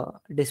on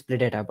display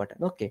data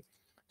button. Okay,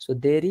 so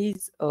there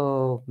is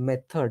a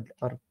method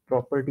or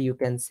property you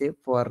can say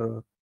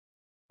for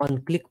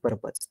on click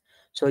purpose.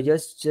 So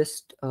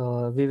just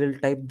we will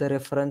type the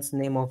reference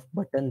name of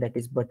button, that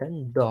is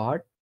button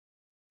dot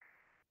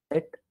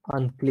set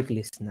on click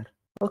listener.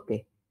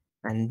 Okay,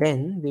 and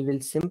then we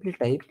will simply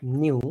type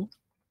new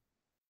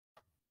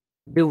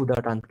view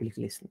dot on click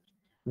listener.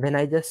 When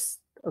I just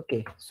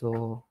okay,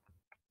 so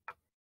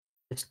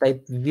just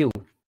type view,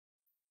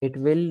 it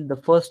will the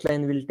first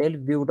line will tell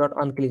view dot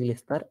on click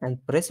listener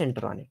and press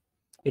enter on it.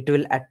 It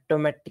will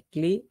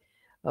automatically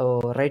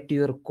write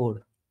your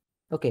code.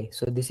 Okay,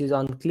 so this is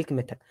on click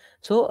method.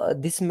 So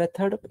this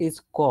method is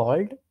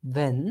called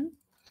when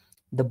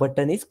the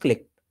button is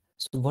clicked.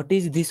 So what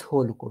is this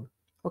whole code?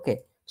 Okay,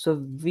 so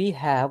we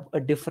have a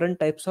different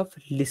types of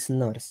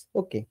listeners.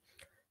 Okay,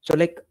 so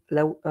like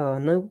now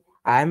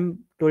I'm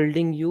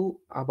telling you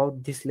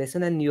about this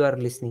lesson and you are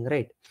listening,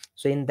 right?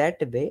 So in that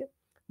way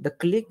the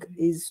click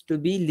is to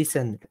be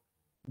listened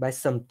by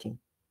something.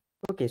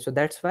 Okay, so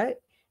that's why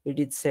it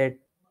is said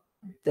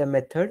the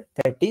method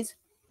that is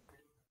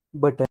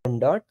button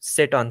dot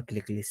set on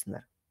click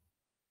listener.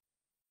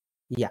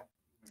 Yeah,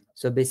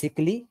 so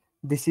basically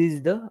this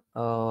is the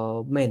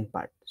main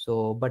part.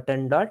 So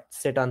button dot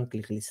set on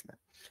click listener.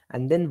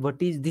 And then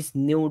what is this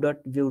new dot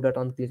view dot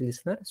on click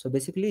listener? So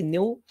basically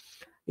new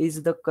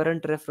is the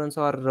current reference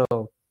or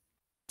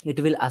it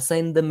will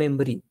assign the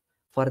memory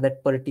for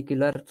that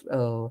particular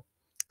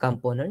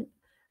component.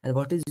 And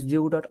what is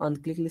view dot on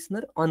click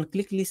listener? On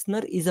click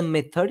listener is a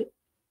method.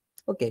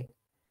 Okay,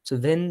 so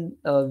when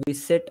we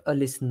set a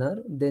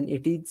listener, then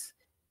it is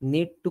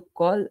need to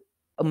call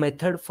a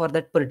method for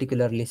that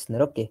particular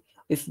listener. Okay,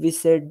 if we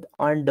said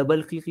on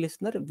double click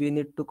listener, we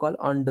need to call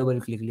on double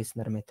click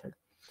listener method.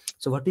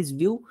 So what is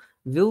view?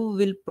 View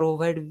will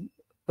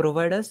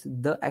provide us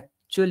the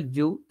actual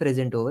view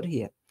present over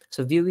here.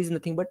 So view is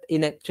nothing but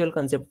in actual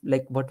concept,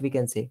 like what we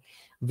can say,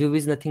 view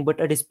is nothing but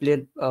a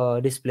display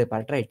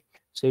part, right?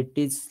 So it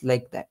is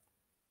like that.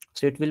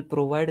 So it will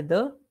provide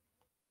the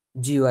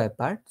GUI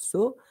part.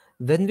 So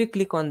when we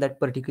click on that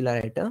particular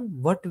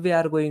item, what we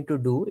are going to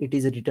do, it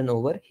is written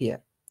over here.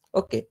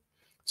 Okay,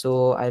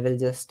 so I will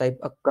just type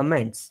a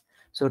comments.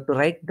 So to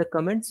write the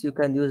comments, you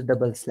can use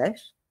double slash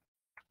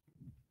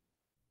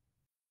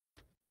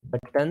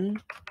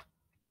button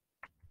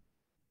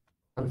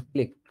on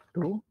click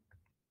to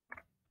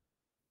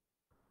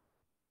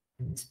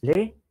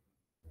display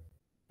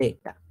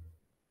data.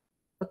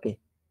 Okay,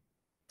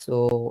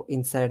 so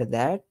inside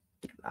that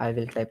I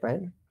will type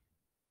in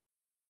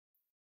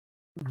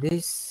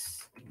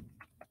this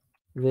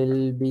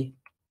will be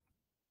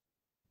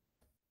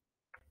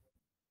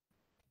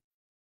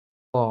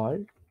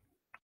called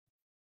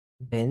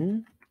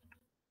when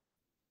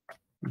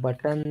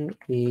button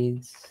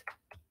is.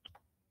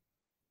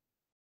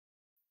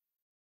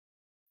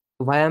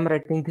 Why I'm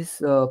writing this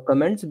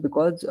comments?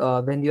 Because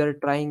when you are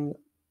trying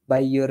by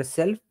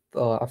yourself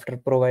after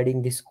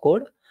providing this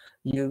code,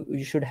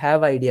 you should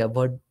have idea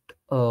what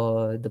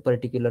the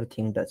particular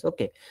thing does.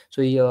 Okay,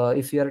 so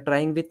if you are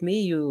trying with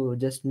me, you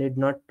just need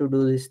not to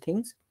do these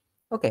things.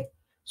 Okay,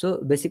 so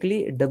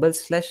basically double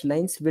slash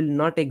lines will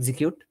not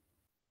execute.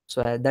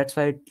 So that's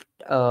why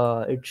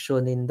it's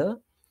shown in the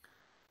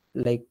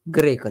like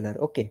gray color.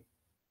 Okay,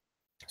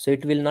 so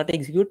it will not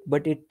execute,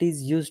 but it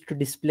is used to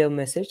display a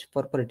message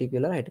for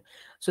particular item.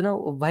 So now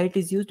why it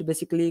is used,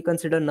 basically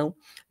consider now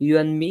you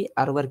and me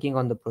are working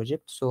on the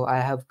project, so I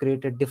have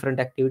created different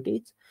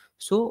activities.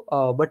 So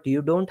but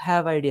you don't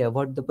have idea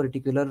what the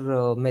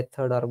particular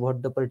method or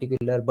what the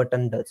particular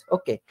button does.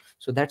 Okay,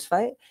 so that's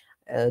why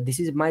this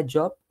is my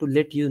job to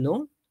let you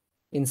know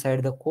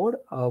inside the code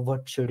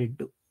what should it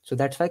do. So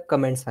that's why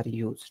comments are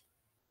used.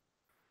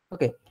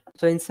 Okay,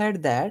 so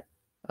inside that,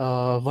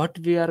 what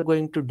we are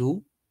going to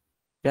do,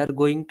 we are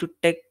going to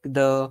take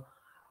the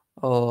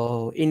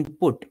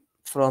input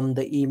from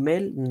the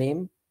email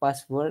name,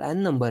 password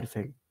and number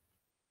field.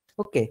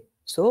 Okay,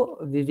 so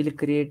we will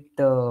create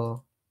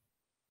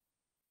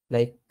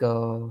like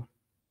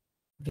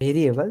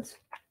variables.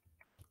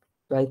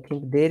 So I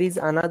think there is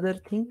another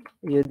thing,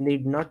 you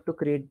need not to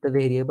create the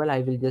variable. I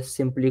will just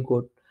simply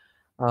go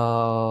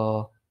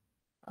uh,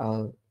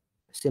 uh,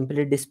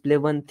 simply display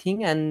one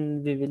thing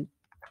and we will,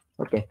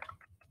 okay,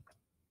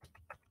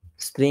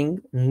 string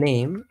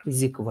name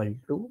is equal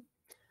to,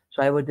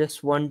 so I would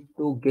just want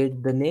to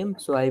get the name,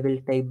 so I will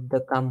type the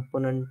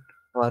component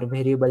or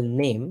variable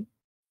name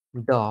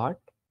dot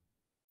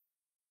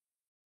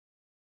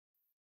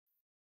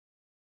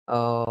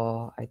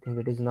I think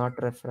it is not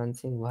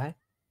referencing, why,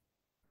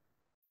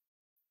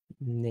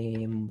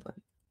 name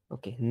one.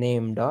 Okay,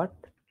 name dot,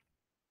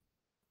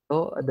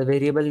 so the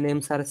variable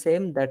names are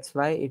same, that's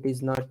why it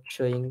is not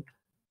showing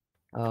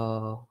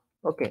uh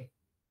okay,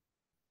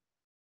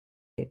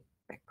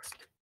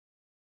 text.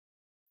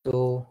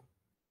 So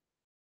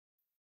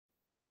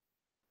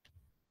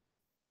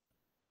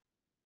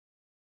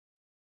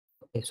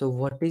okay, so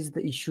what is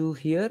the issue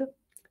here?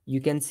 You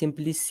can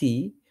simply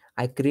see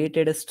I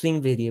created a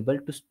string variable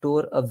to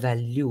store a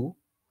value,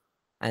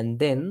 and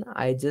then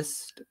I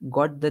just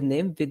got the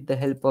name with the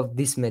help of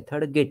this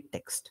method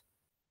getText.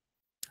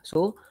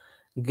 So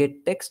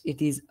getText,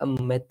 it is a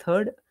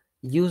method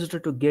used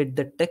to get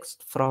the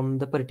text from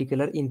the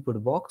particular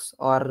input box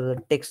or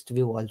text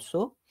view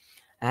also,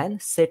 and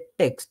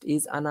setText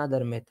is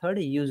another method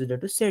used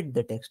to set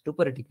the text to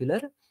particular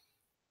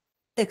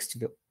text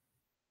view.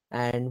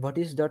 And what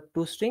is dot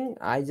to string?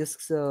 I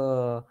just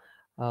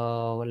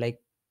like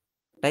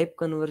type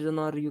conversion,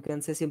 or you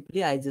can say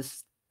simply I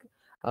just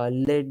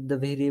let the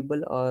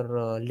variable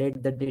or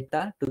let the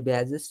data to be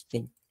as a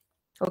string.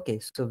 Okay,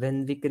 so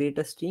when we create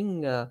a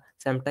string,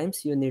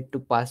 sometimes you need to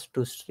pass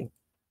to string.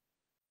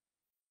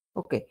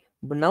 Okay,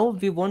 but now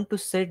we want to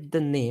set the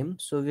name,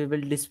 so we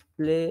will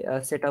display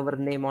set our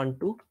name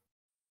onto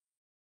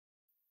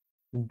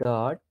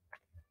dot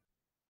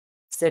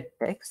set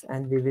text,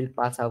 and we will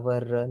pass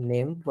our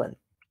name one.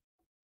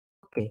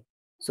 Okay,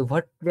 so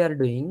what we are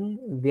doing,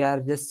 we are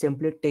just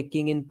simply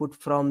taking input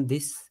from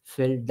this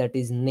field, that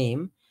is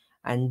name,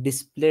 and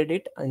displayed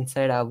it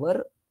inside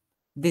our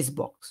this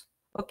box.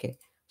 Okay,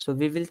 so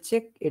we will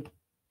check it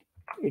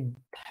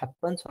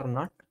happens or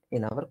not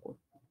in our code.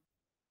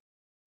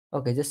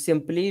 Okay, just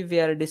simply we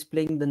are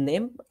displaying the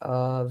name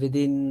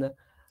within,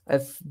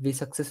 if we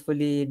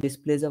successfully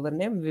displays our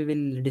name, we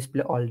will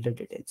display all the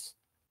details.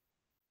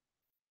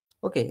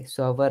 Okay,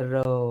 so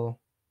our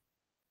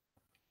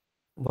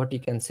what you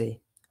can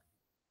say,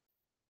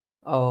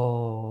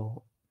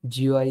 oh,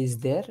 GUI is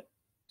there.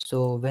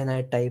 So when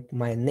I type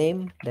my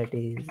name, that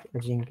is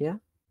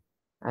Ajinkya,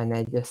 and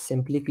I just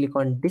simply click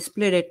on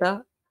display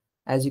data,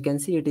 as you can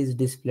see it is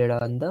displayed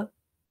on the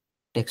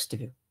text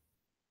view.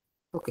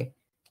 Okay,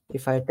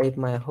 if I type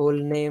my whole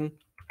name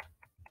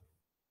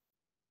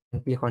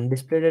and click on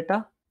display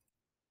data,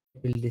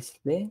 it will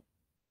display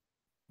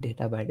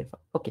data by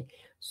default. Okay,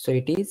 so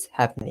it is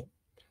happening.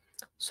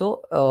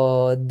 So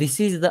this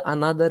is the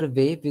another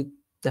way with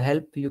the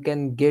help you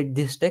can get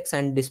this text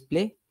and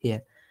display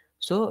here.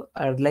 So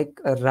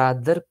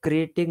rather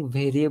creating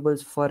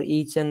variables for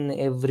each and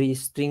every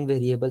string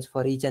variables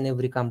for each and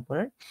every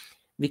component,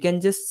 we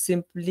can just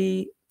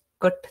simply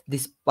cut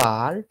this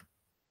part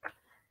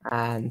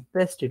and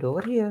paste it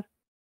over here.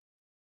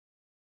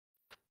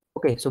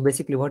 Okay, so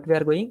basically what we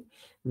are going,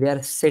 we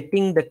are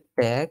setting the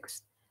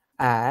text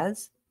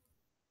as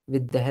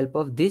with the help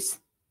of this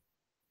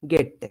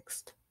get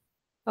text.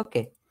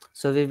 Okay,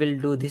 so we will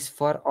do this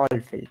for all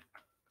field.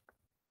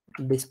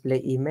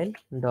 Display email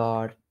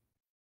dot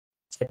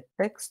set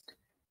text,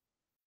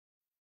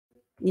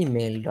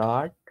 email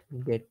dot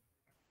get,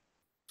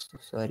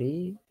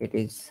 sorry, it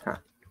is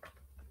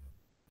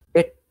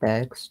get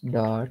text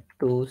dot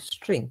to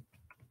string.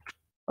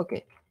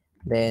 Okay,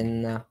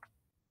 then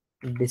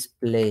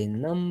display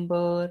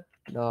number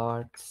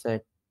dot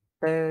set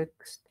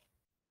text,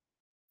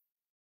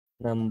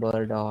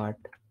 number dot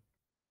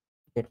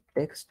get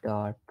text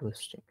dot to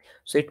string.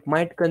 So it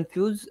might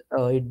confuse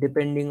it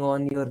depending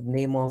on your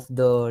name of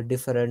the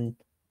different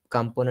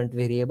component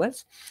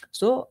variables.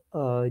 So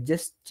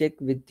just check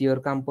with your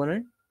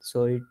component,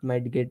 so it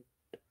might get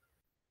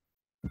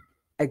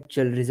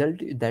actual result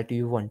that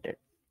you wanted.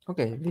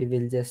 Okay, we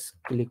will just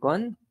click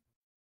on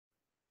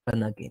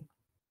run again.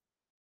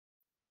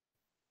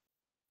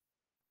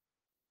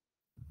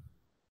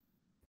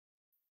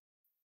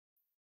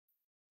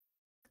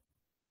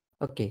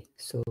 Okay,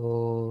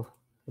 so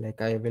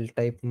like I will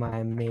type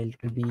my mail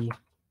to be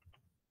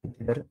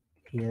here,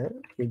 here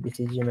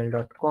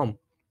abcgmail.com,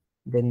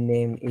 then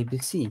name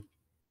abc,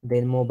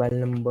 then mobile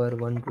number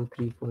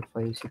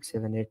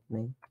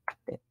 123456789,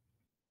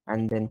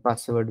 and then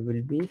password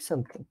will be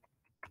something.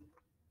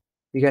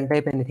 We can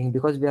type anything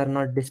because we are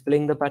not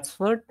displaying the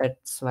password,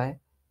 that's why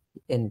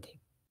anything.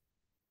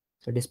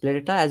 So display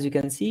data, as you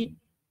can see,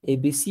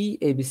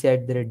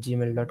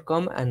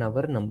 abc@gmail.com and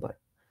our number.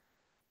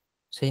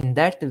 So in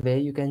that way,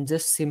 you can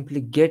just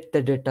simply get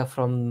the data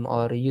from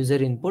our user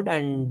input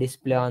and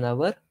display on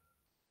our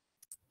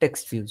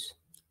text views.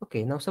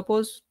 Okay, now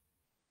suppose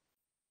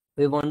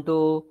we want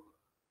to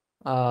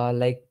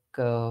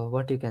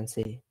what you can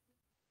say,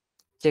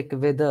 check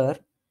whether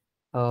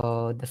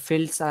the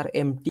fields are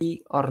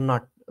empty or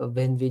not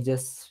when we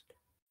just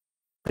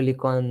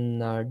click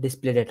on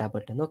display data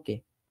button.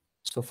 Okay,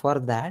 so for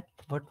that,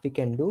 what we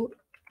can do,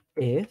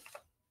 if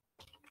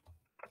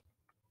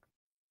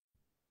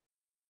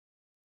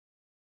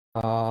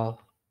uh,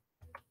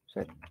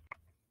 sorry,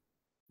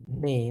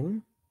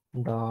 name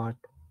dot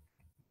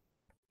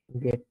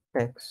get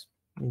text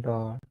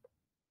dot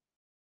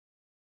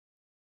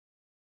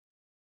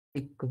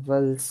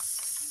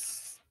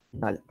equals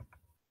null.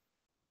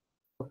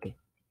 Okay,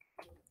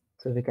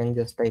 so we can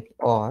just type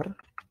or,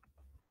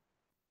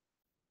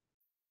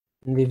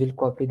 we will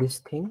copy this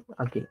thing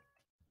again.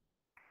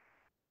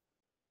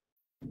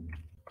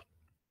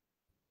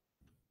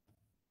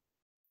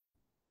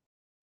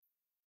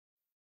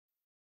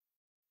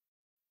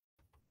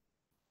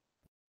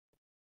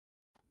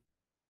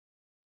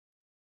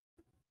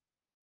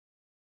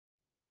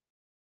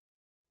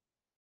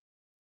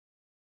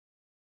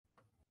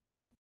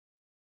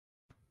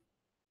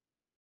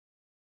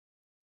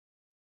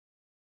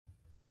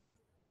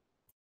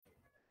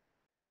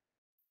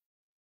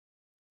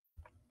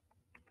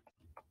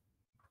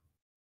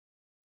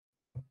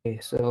 Okay,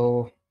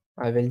 so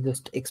I will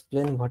just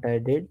explain what I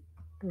did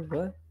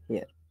over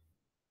here.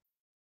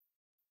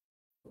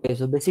 Okay,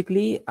 so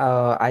basically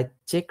I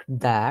checked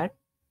that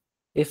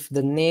if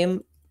the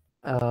name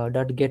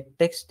dot get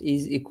text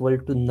is equal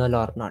to null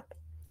or not,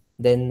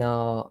 then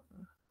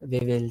we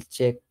will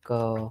check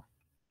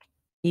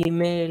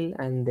email,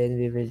 and then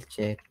we will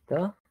check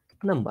the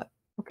number.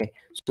 Okay,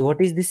 so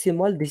what is this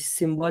symbol? This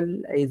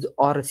symbol is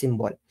or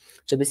symbol.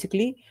 So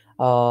basically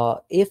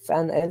if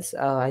and else,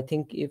 I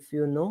think if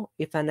you know,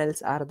 if and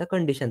else are the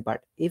condition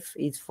part. If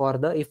is for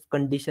the if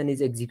condition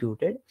is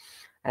executed,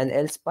 and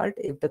else part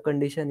if the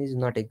condition is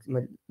not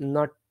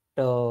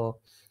uh,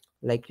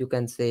 like you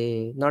can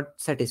say not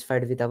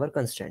satisfied with our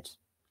constraints.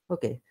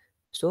 Okay,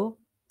 so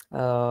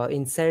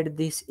inside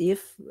this,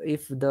 if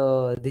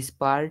the this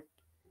part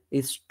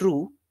is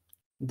true,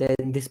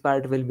 then this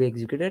part will be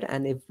executed,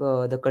 and if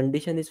the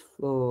condition is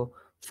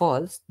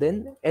false,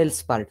 then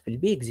else part will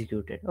be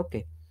executed.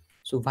 Okay,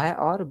 so why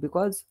or?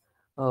 Because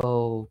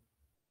uh,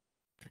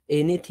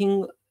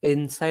 anything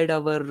inside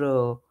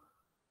our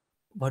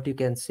what you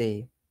can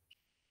say,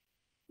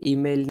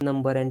 email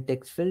number and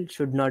text field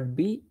should not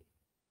be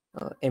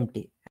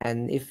empty.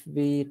 And if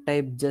we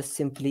type just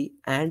simply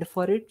and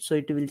for it, so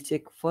it will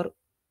check for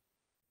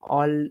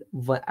all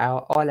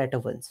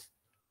at once.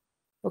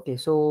 Okay,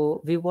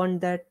 so we want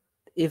that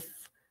if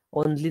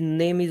only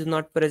name is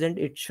not present,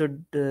 it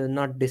should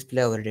not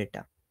display our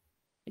data.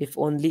 If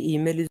only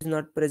email is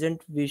not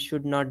present, we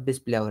should not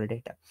display our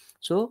data.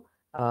 So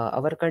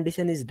our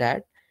condition is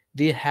that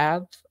we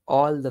have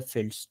all the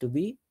fields to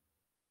be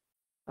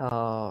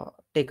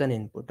taken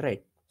input,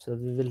 right? So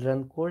we will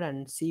run code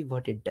and see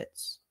what it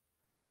does.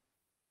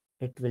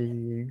 It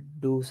will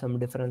do some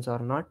difference or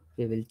not,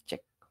 we will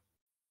check.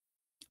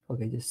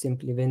 Okay, just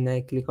simply when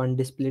I click on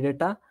display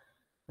data,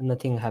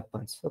 nothing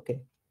happens. Okay,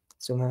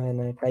 so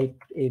when I type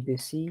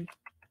abc,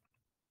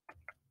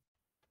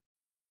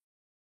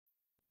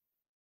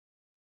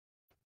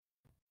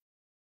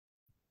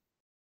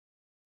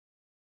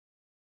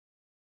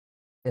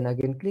 then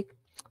again click.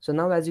 So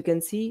now as you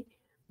can see,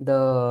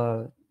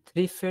 the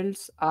three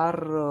fields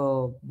are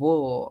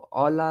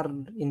all are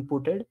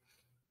inputted.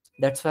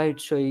 That's why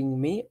it's showing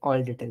me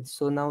all details.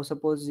 So now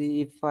suppose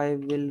if I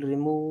will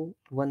remove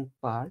one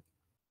part,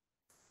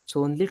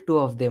 so only two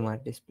of them are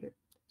displayed.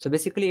 So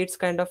basically it's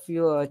kind of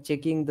you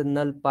checking the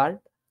null part,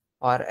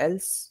 or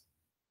else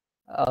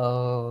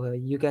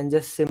you can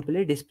just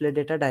simply display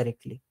data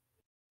directly.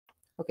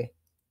 Okay,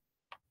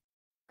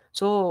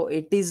 so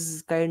it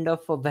is kind of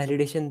a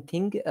validation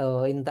thing.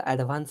 In the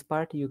advanced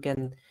part, you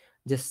can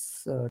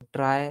just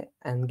try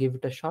and give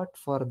it a shot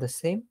for the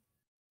same.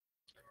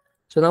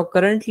 So now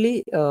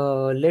currently,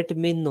 let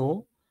me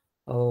know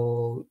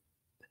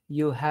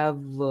you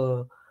have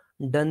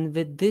done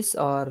with this,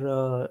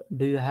 or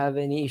do you have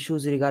any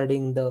issues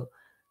regarding the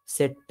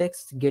set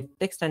text, get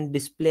text, and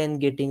display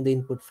and getting the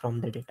input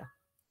from the data?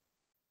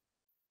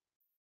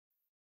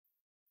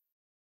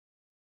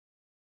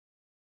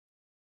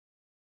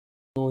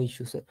 No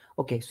issue, sir.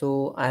 Okay,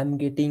 so I am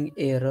getting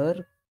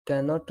error,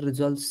 cannot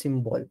resolve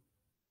symbol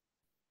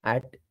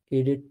at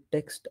edit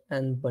text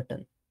and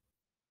button.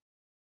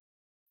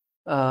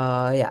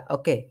 Yeah,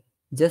 okay.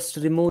 Just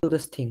remove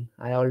this thing.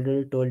 I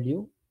already told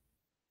you.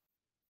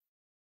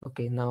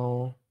 Okay,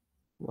 now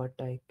what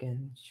I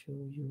can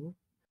show you.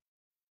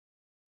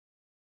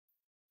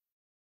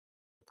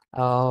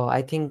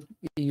 I think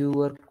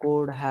your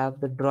code have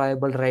the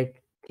drawable right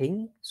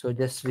thing. So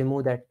just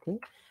remove that thing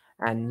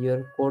and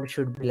your code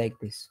should be like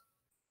this.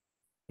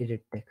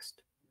 Edit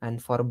text.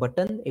 And for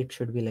button, it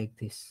should be like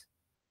this.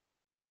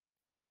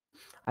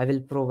 I will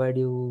provide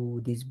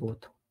you these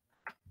both.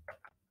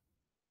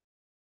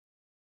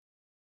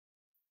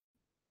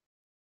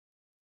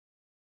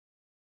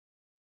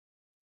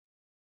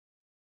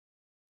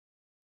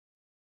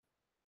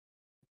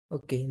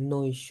 Okay,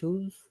 no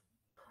issues.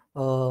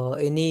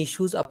 Any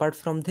issues apart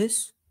from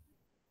this?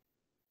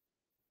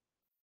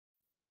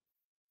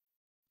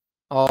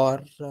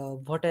 Or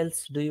what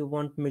else do you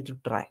want me to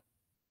try?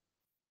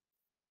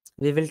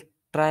 We will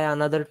try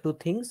another two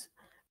things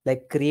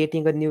like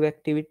creating a new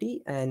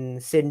activity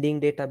and sending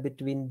data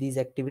between these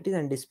activities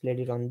and displayed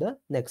it on the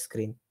next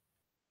screen.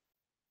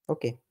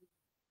 Okay.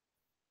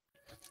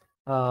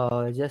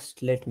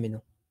 Just let me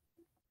know.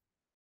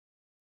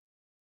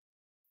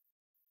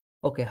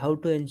 Okay, how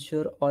to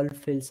ensure all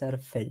fields are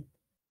filled.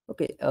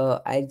 Okay,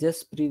 I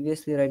just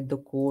previously write the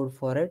code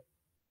for it.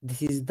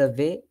 This is the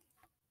way,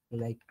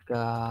 like,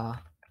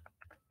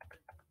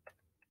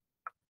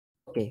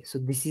 okay, so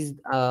this is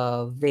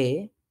a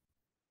way,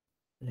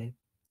 like,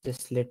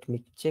 just let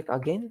me check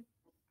again.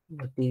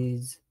 What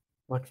is,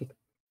 what we,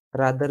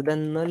 rather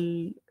than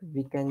null,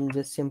 we can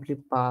just simply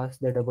pass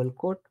the double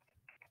quote.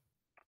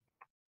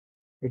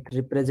 It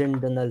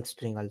represents the null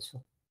string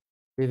also.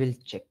 We will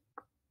check.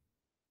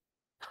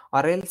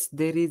 Or else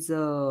there is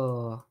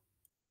a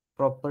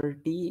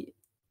property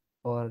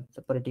for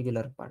the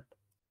particular part.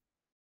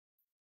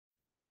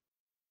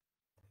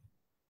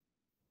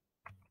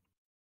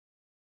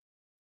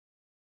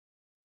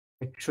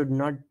 It should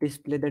not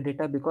display the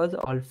data because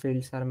all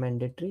fields are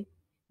mandatory,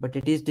 but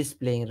it is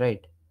displaying,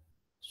 right?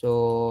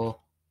 So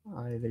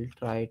I will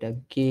try it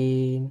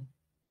again.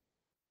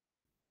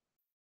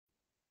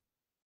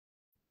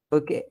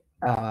 Okay.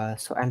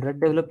 So Android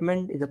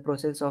development is a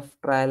process of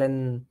trial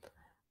and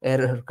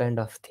error kind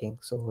of thing.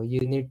 So you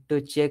need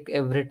to check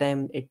every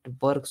time it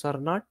works or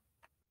not.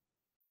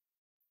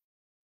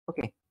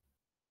 Okay.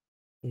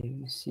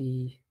 You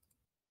see.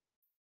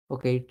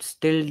 Okay, it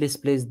still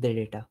displays the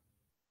data.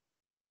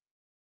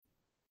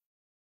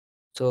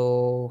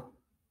 So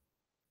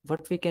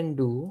what we can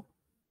do,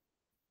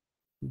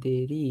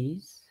 there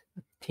is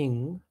a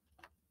thing,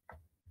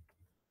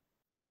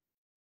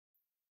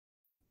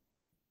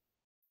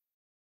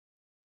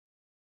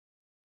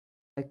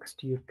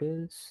 text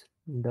utils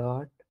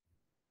dot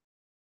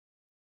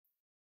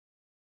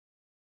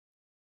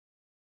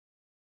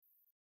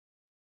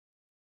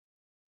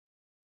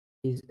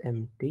is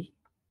empty.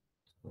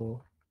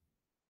 So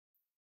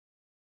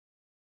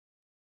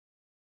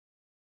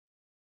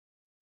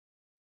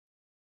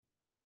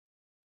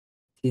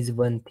is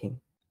one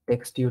thing.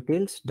 Text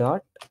utils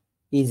dot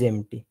is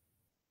empty.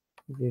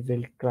 We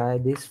will try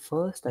this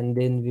first and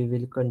then we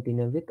will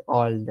continue with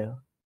all the.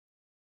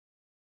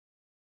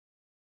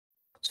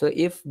 So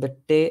if the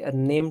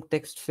name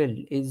text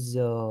field is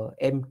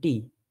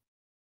empty,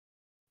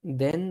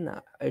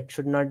 then it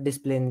should not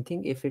display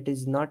anything. If it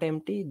is not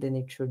empty, then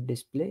it should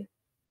display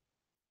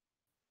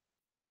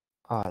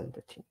all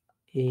the thing.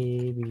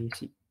 A, B,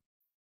 C.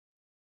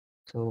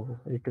 So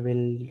it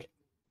will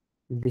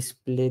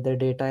display the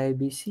data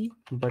ABC,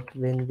 but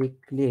when we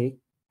click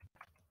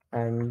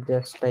and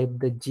just type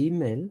the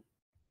Gmail,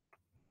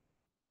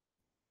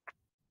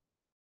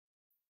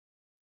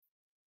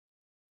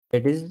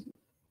 it is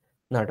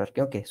not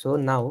working. Okay, so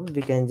now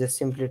we can just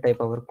simply type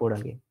our code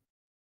again.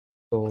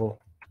 So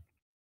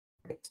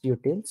text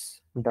utils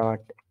dot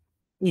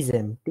is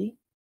empty,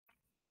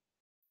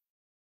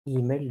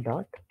 email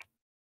dot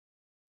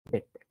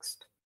get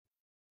text.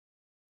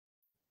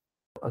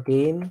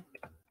 Again,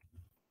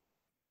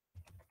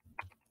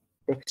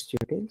 text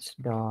utils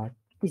dot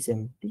is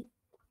empty,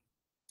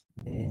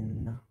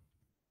 then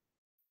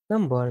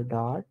number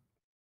dot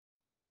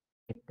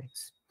get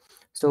text.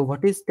 So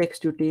what is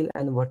text util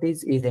and what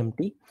is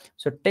empty?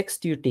 So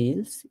text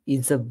utils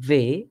is a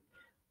way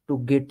to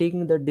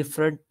getting the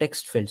different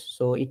text fields.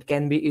 So it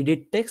can be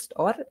edit text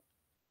or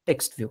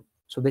text view.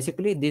 So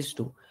basically these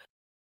two.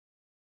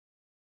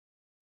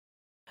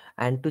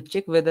 And to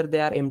check whether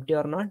they are empty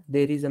or not,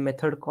 there is a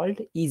method called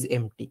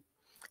isEmpty.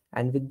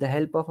 And with the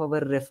help of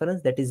our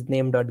reference, that is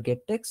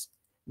name.getText,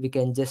 we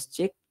can just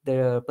check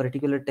the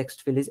particular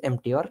text field is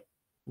empty or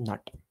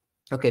not.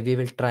 Okay, we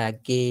will try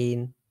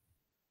again.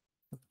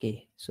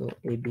 Okay, so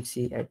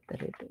abc@gmail.com.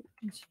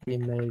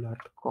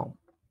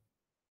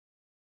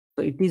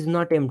 So it is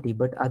not empty,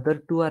 but other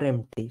two are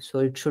empty. So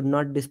it should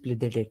not display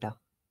the data.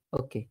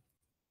 Okay,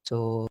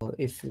 so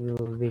if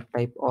we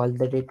type all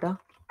the data,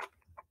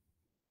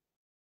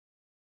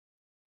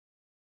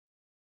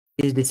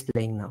 it is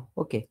displaying now.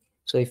 Okay,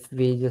 so if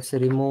we just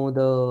remove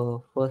the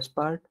first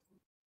part,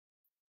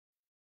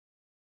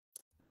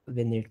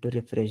 we need to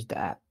refresh the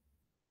app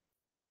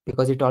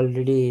because it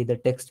already the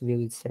text view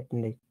is set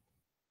in it.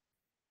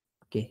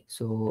 Okay,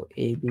 so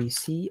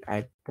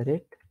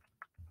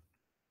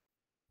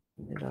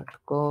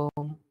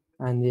abc@gmail.com,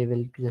 and we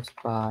will just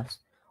pass.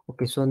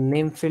 Okay, so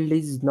name field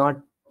is not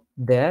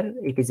there,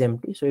 it is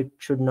empty, so it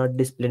should not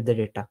display the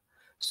data.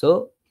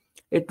 So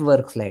it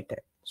works like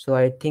that. So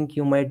I think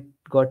you might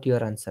got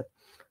your answer.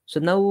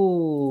 So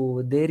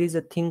now there is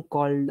a thing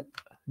called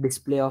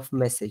display of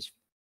message,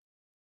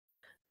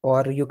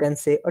 or you can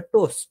say a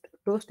toast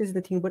is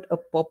nothing but a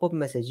pop-up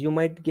message you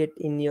might get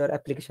in your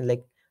application,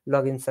 like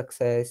login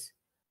success,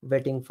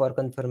 waiting for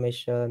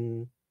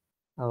confirmation,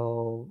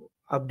 uh,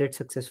 update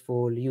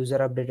successful, user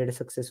updated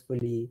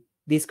successfully,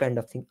 these kind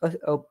of thing.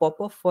 A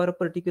pop-up for a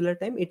particular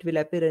time, it will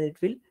appear and it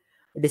will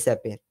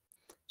disappear.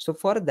 So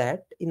for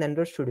that, in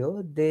Android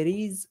Studio there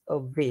is a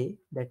way,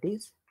 that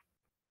is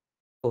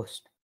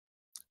toast.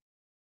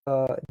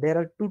 There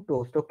are two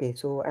toast. Okay,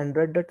 so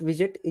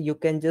android.widget, you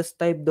can just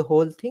type the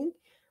whole thing.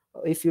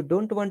 If you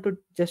don't want to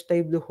just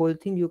type the whole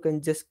thing, you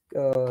can just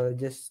down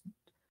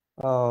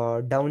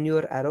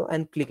your arrow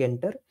and click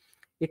enter.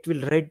 It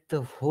will write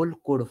the whole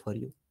code for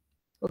you.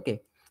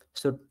 Okay,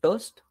 so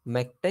toast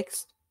make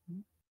text.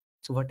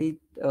 So what is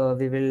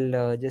we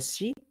will just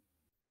see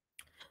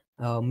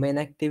main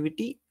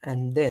activity,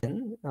 and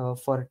then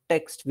for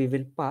text we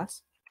will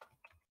pass,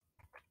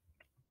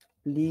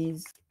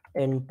 please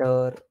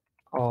enter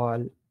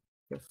all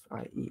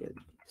FIEL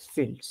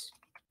fields.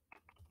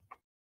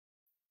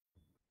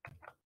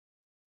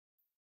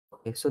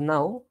 Okay, so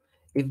now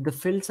if the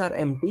fields are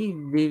empty,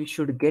 we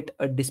should get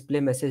a display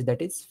message, that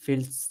is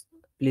fields,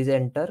 please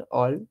enter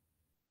all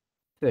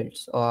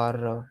fields,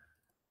 or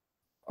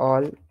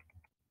all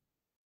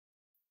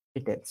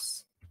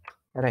details.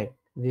 Right,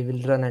 we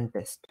will run and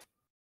test.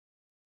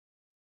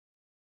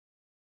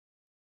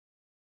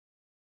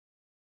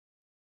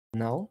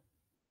 Now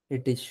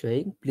it is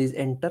showing please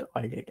enter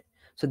all data.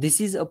 So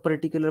this is a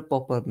particular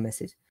pop-up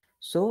message.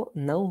 So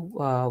now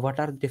what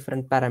are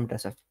different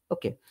parameters of,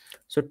 okay,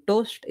 so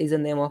toast is a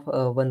name of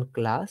one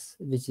class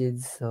which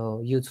is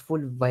useful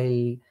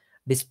while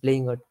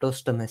displaying a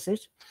toast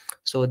message.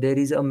 So there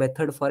is a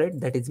method for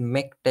it, that is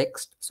make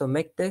text. So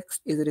make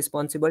text is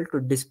responsible to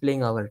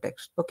displaying our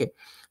text. Okay,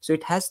 so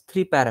it has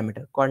three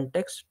parameter: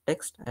 context,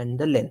 text, and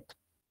the length.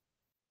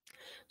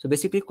 So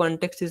basically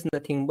context is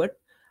nothing but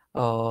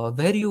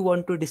where you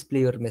want to display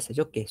your message.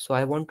 Okay, so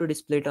I want to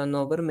display it on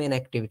our main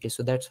activity,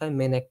 so that's why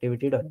main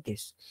activity dot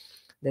this.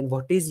 Then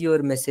what is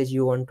your message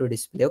you want to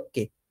display?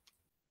 Okay,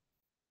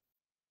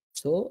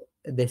 so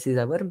this is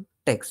our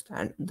text,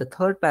 and the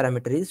third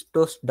parameter is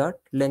toast dot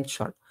length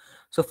short.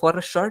 So for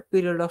a short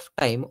period of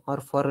time or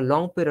for a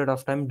long period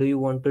of time do you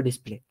want to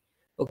display?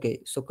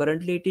 Okay, so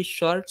currently it is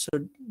short, so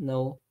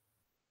now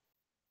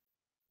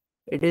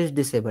it is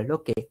disabled.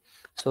 Okay,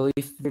 so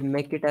if we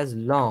make it as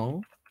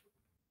long,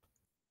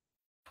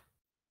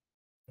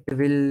 it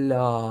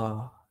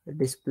will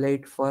display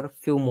it for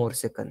few more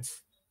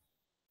seconds.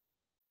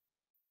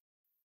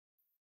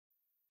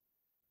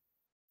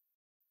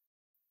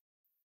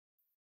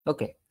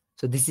 Okay,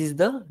 so this is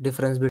the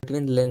difference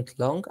between length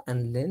long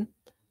and length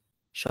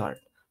short.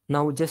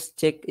 Now just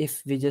check,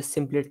 if we just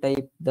simply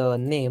type the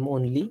name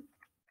only,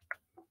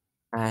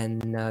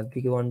 and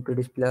we want to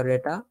display our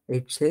data,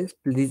 it says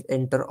please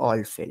enter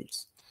all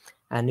fields.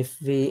 And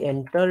if we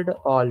entered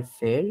all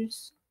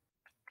fields,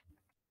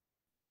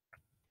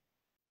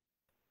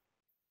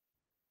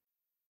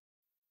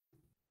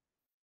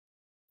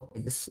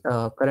 okay, this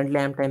currently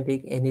I'm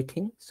typing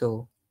anything.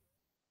 So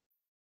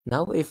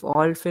now if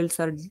all fields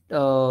are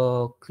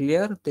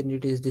clear, then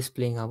it is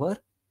displaying our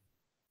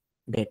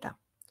data.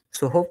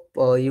 So hope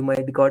you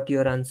might got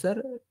your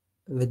answer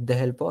with the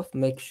help of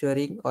make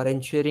suring or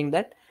ensuring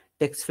that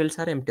text fields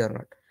are empty or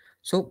not.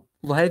 So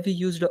why we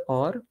used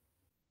or?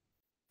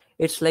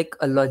 It's like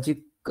a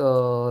logic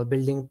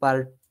building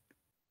part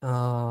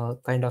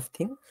kind of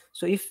thing.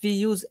 So if we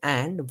use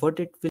and, what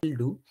it will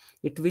do,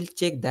 it will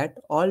check that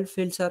all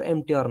fields are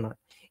empty or not.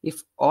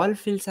 If all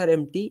fields are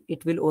empty,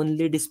 it will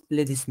only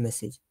display this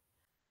message.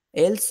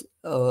 Else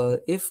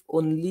if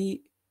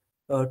only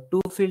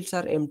two fields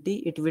are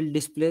empty, it will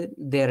display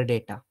their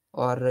data,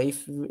 or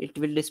if it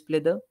will display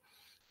the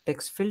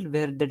text field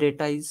where the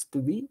data is to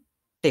be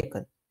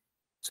taken.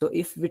 So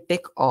if we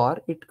take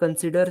or, it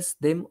considers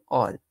them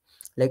all.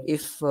 Like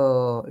if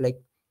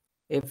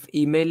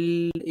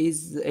email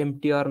is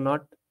empty or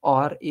not,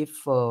 or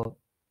if a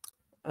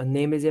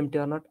name is empty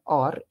or not,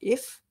 or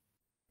if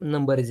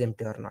number is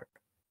empty or not.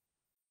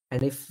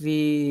 And if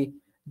we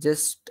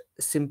just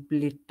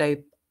simply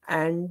type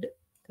and,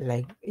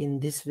 like in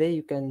this way,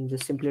 you can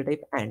just simply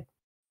type and.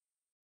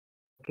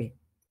 Okay,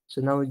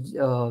 so now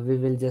we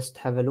will just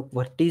have a look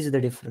what is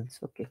the difference.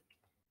 Okay,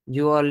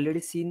 you already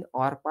seen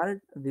or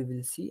part, we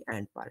will see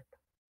and part.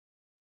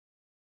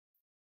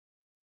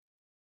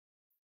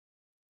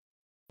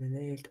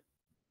 Right,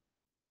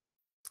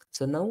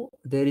 so now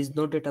there is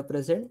no data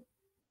present,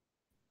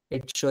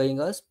 it's showing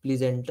us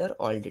please enter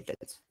all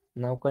details.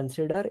 Now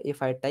consider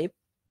if I type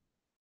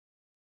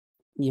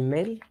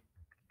email.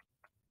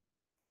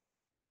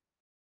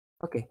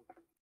 Okay,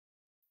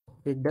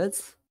 it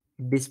does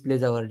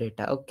displays our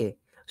data. Okay,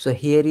 So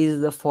here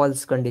is the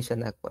false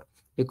condition occur,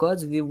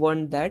 because we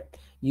want that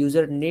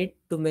user need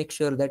to make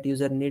sure that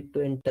user need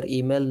to enter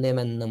email name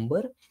and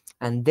number,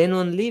 and then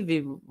only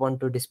we want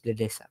to display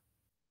data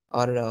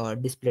or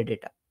display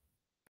data.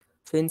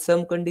 So in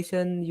some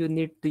condition you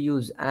need to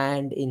use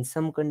and, in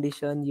some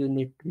condition you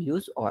need to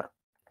use or.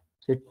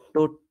 So it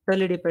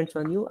totally depends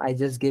on you. I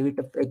just gave it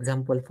an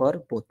example for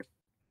both.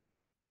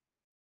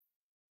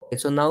 Okay,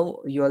 so now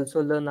you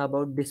also learn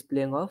about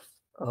displaying of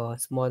a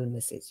small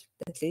message,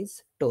 that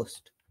is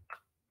toast.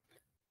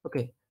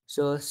 Okay,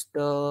 so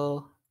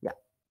yeah.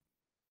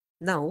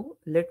 Now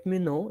let me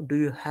know, do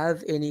you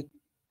have any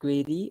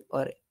query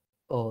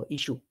or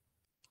issue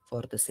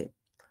for the same?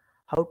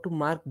 How to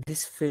mark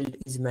this field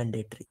is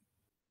mandatory?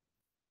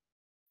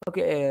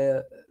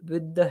 Okay,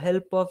 with the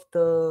help of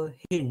the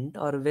hint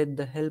or with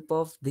the help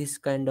of this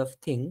kind of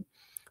thing,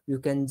 you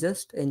can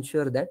just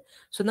ensure that.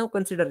 So now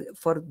consider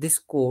for this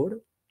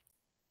code,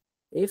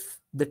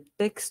 if the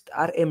text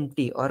are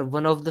empty or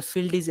one of the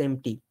field is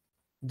empty,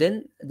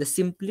 then the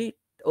simply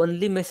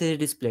only message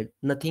displayed,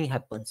 nothing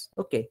happens.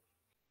 Okay,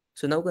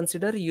 so now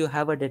consider you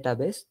have a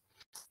database,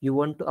 you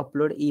want to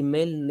upload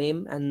email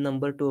name and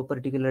number to a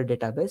particular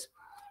database,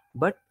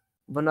 but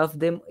one of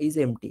them is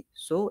empty,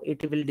 so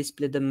it will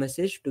display the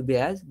message to be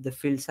as the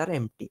fields are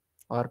empty,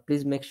 or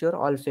please make sure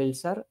all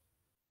fields are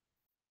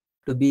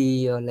to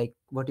be like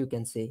what you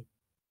can say,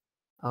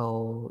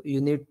 you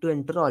need to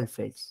enter all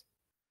fields.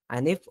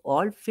 And if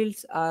all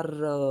fields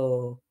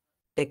are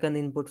taken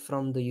input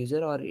from the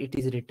user or it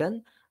is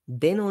written,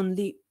 then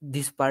only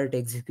this part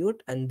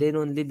execute, and then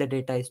only the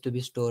data is to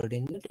be stored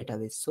in the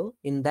database. So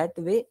in that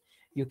way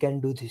you can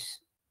do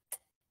this.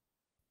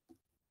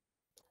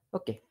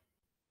 Okay,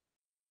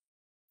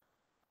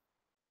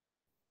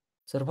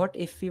 so what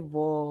if we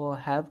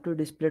have to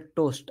display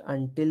toast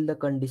until the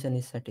condition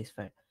is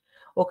satisfied?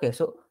 Okay,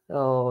 so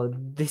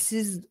this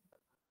is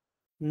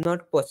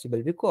not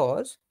possible,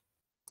 because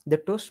the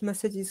toast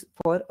message is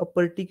for a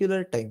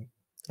particular time,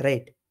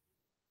 right?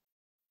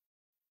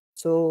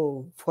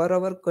 So for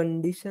our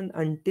condition,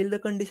 until the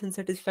condition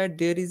satisfied,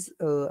 there is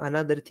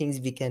another things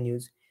we can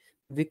use.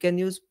 We can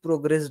use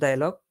progress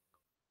dialog.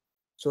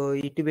 So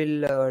it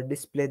will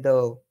display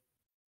the,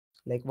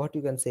 like what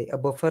you can say, a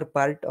buffer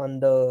part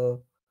on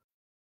the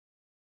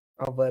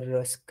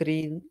our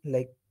screen,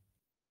 like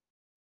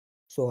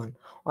so on.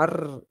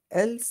 Or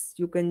else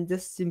you can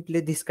just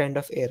simply this kind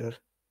of error,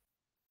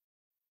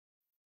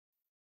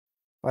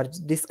 or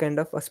this kind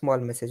of a small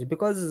message,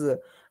 because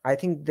I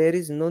think there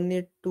is no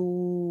need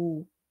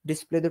to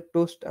display the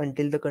toast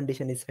until the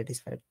condition is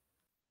satisfied.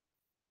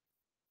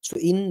 So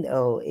in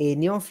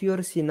any of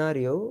your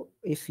scenario,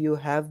 if you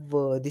have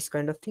this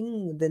kind of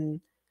thing,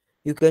 then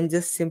you can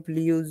just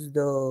simply use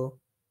the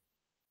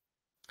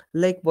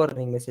like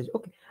warning message.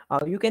 Okay,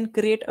 you can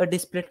create a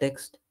display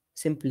text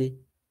simply.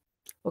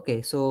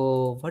 Okay,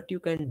 so what you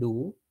can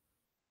do,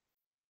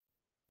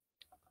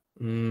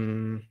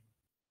 mm,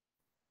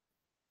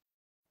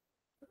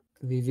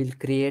 we will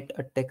create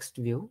a text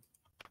view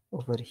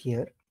over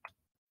here.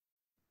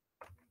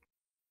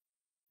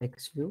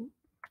 Text view,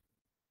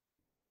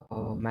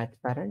 match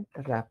parent,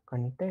 wrap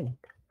content,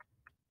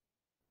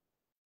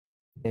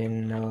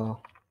 then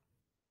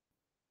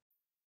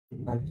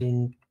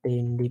margin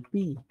 10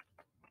 dp,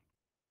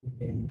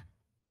 then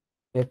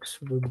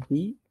text would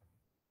be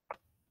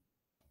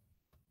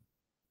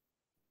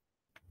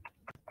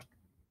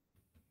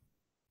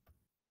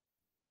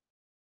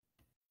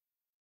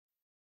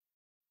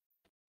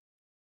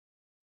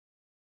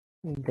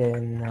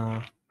then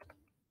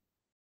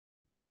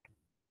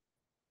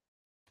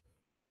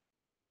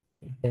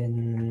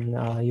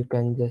you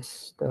can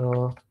just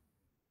style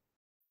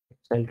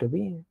to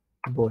be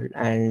bold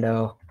and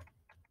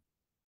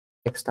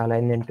text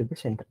alignment to the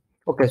center.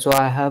 Okay, so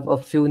I have a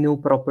few new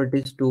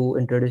properties to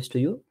introduce to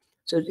you.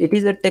 So it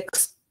is a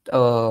text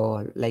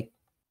like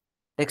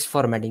text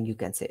formatting, you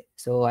can say.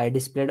 So I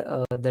displayed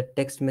the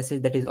text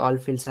message, that is all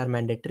fields are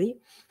mandatory,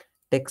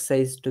 text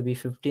size to be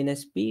 15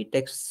 sp,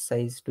 text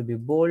size to be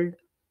bold,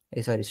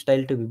 sorry,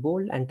 style to be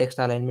bold, and text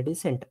alignment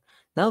is center.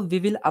 Now we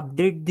will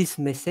update this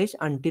message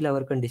until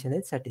our condition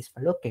is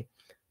satisfied. Okay,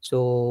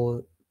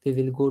 so we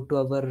will go to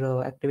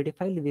our activity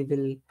file, we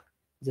will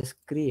just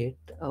create,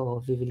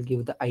 we will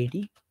give the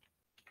id.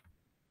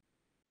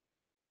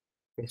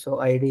 Okay,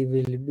 so id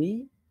will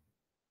be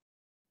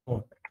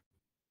note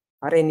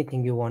or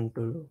anything you want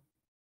to do.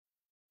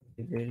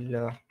 We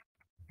will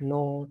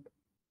note,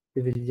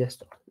 we will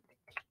just.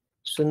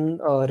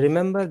 So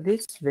remember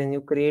this, when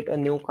you create a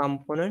new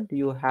component,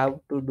 you have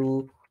to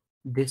do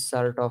this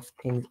sort of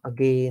things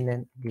again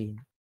and again.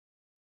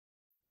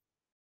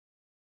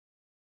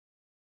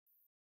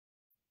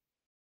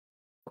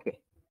 Okay,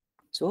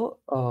 so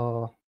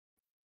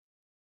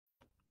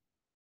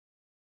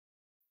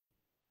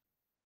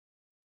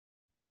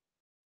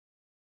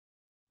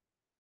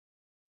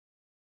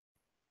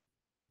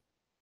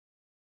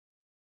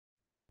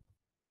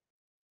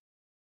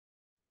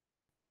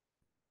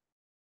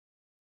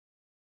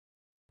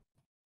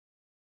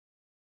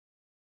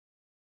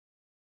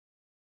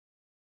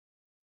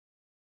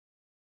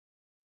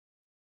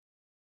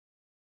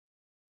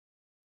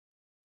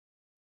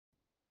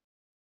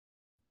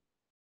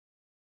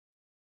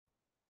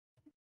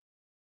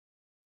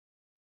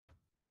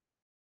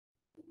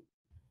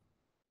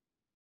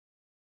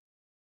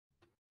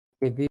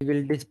Okay, we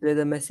will display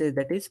the message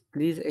that is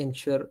please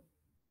ensure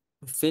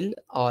fill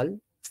all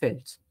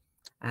fields.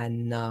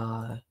 And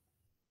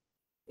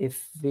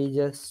if we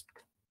just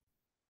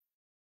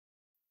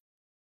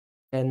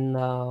can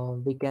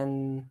we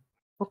can,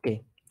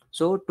 okay,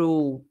 so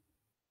to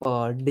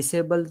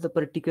disable the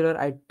particular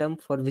item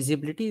for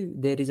visibility,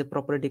 there is a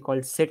property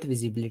called set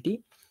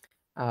visibility,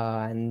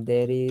 and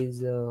there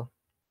is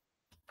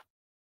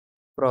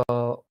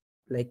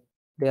like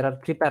there are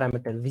three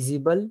parameters: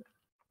 visible,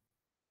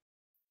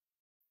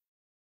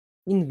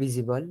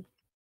 invisible,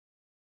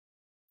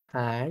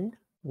 and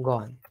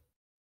gone.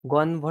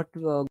 Gone what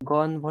will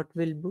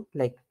do,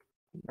 like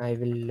I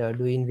will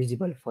do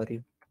invisible for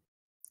you.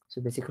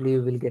 So basically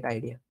you will get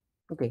idea.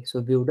 Okay, so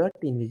view dot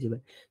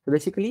invisible. So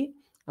basically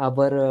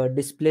our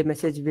display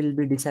message will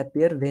be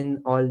disappear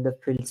when all the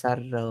fields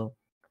are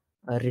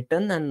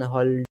written and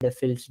all the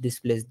fields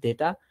displays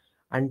data.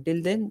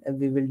 Until then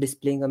we will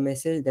displaying a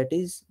message that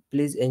is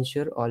please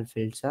ensure all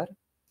fields are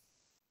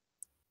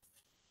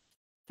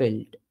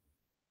filled.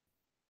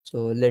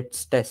 So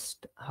let's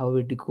test how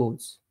it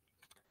goes.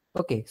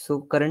 Okay,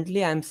 so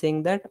currently I'm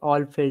saying that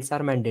all fields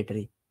are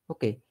mandatory.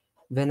 Okay,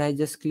 when I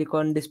just click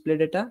on display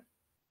data,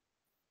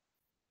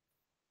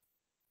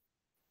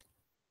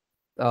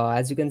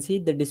 as you can see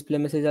the display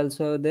message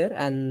also there,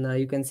 and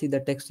you can see the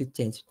text is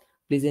changed.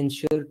 Please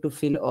ensure to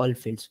fill all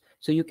fields.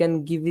 So you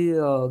can give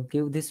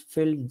this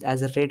field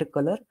as a red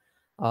color,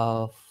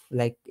 uh,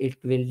 like it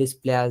will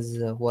display as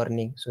a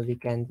warning. So we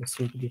can just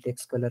simply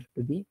text color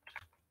to be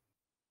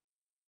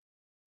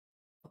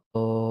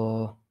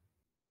uh,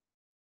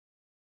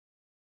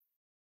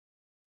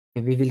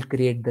 we will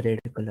create the red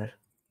color.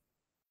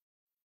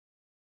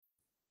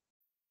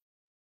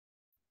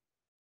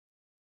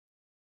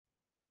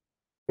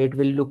 It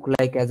will look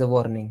like as a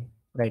warning,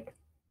 right?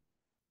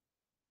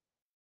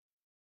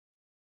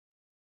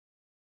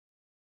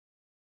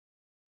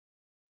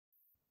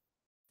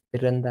 We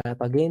run the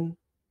app again.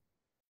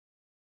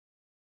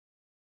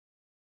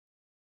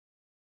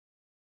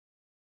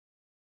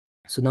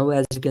 So now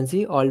as you can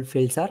see, all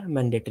fields are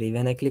mandatory.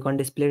 When I click on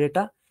display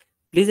data,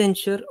 please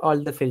ensure all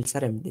the fields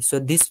are empty. So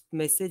this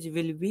message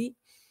will be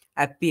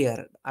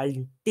appear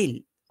until,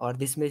 or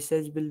this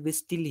message will be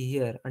still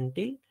here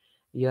until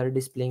you are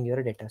displaying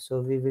your data.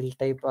 So we will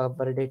type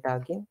our data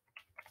again.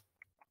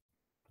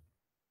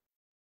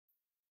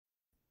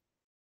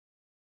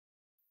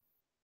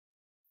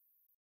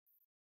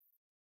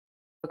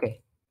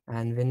 Okay.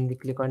 And when we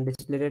click on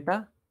display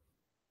data,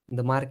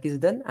 the mark is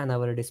done and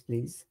our display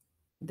is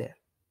there.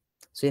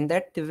 So in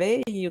that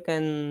way you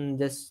can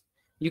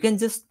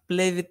just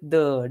play with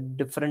the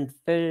different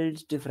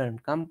fields,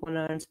 different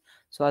components.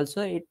 So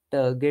also it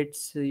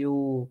gets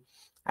you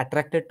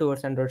attracted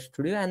towards Android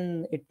Studio,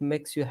 and it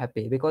makes you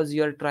happy because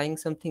you are trying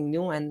something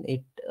new and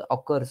it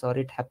occurs or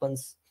it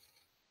happens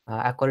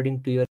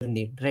according to your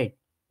need, right?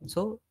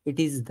 So it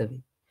is the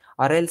way.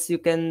 Or else you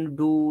can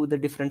do the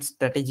different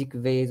strategic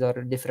ways or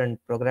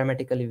different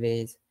programmatically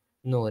ways.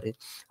 No worries.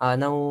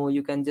 Now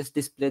you can just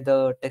display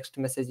the text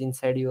message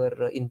inside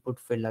your input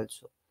field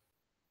also.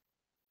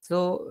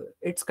 So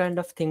it's kind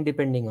of thing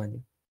depending on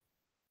you.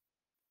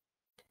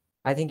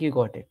 I think you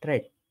got it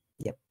right.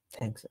 Yep.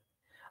 Thanks.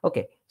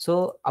 Okay.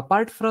 So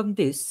apart from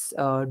this,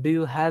 do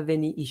you have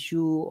any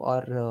issue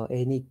or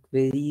any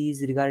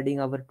queries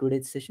regarding our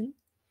today's session?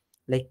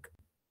 Like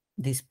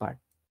this part.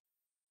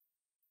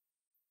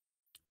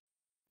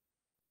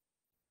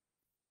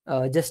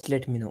 Just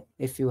let me know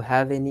if you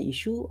have any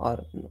issue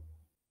or no.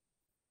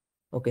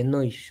 Okay,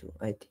 no issue.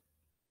 I think.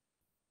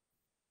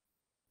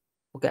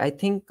 Okay, I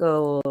think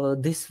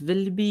this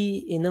will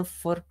be enough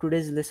for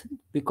today's lesson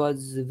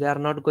because we are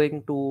not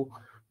going to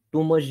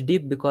too much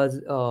deep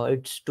because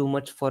it's too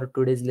much for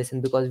today's lesson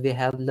because we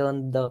have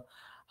learned the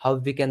how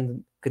we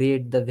can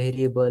create the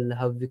variable,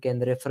 how we can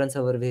reference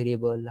our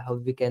variable, how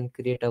we can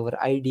create our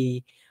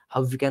ID,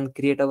 how we can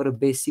create our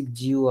basic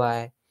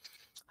GUI,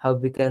 how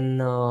we can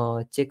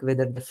check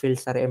whether the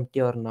fields are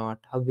empty or not,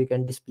 how we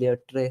can display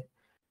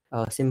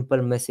a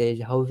simple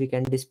message, how we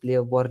can display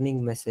a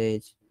warning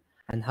message,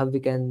 and how we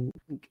can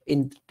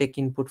take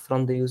input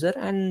from the user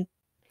and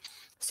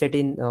set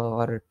in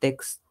or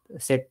text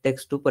set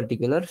text to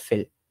particular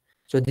field.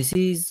 So this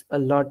is a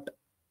lot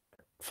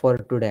for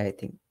today, I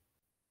think.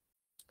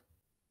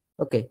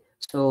 Okay,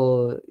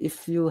 so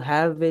if you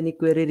have any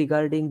query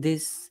regarding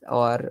this,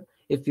 or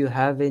if you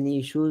have any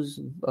issues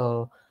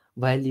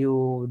while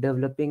you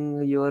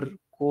developing your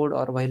code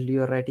or while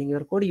you are writing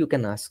your code, you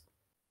can ask.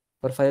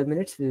 For 5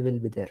 minutes we will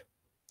be there.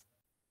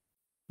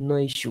 No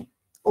issue.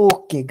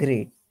 Okay,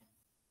 great.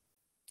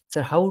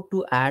 So how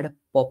to add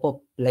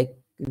pop-up, like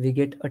we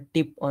get a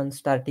tip on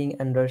starting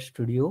Android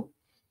Studio.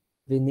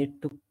 We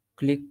need to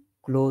click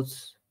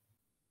close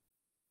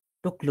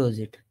to close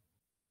it.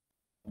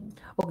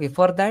 Okay,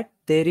 for that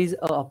there is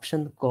a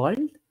option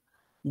called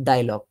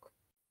dialog.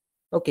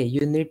 Okay,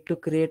 you need to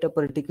create a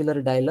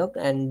particular dialog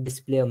and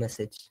display a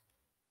message.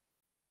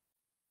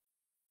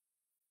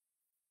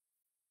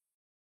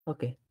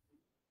 Okay,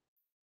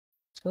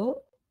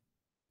 so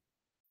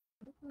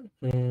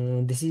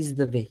this is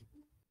the way.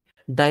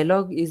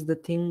 Dialogue is the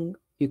thing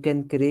you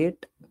can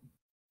create,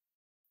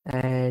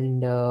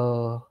 and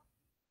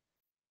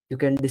you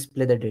can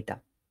display the data.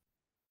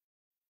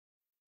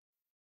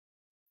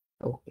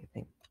 Okay,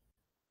 thank you.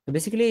 So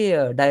basically,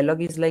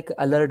 dialogue is like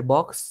alert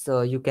box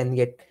you can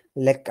get.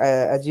 Like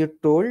as you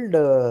told,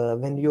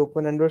 when you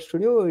open Android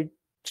Studio, it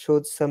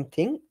shows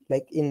something.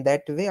 Like in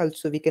that way,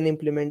 also we can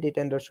implement it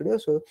Android Studio.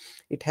 So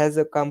it has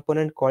a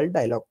component called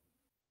dialogue.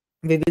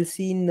 We will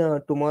see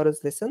in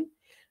tomorrow's lesson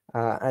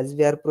as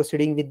we are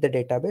proceeding with the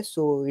database.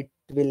 So it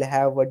will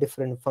have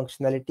different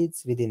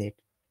functionalities within it.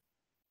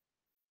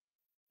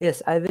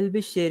 Yes, I will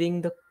be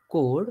sharing the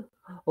code.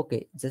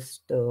 Okay,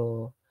 just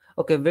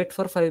okay. Wait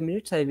for 5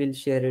 minutes. I will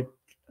share it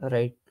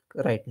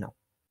right now.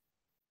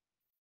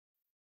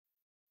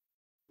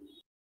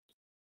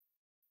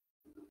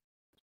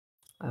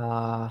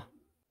 Uh,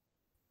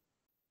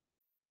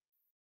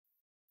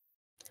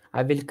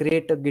 I will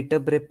create a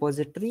GitHub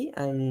repository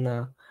and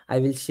I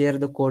will share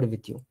the code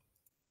with you.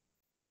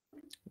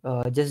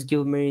 Just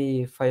give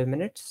me 5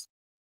 minutes.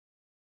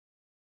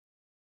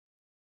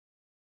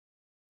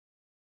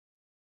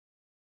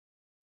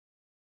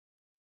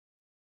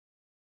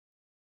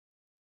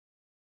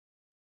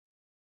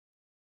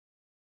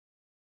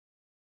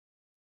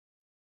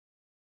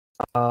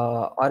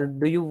 Or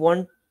do you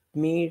want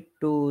me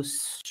to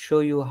show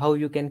you how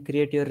you can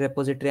create your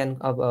repository and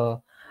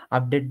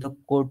update the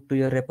code to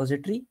your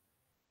repository?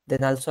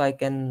 Then also I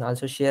can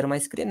also share my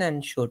screen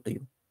and show to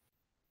you.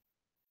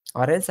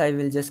 Or else I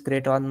will just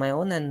create on my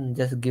own and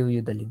just give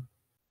you the link.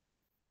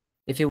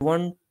 If you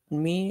want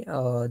me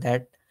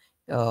that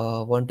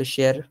want to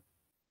share,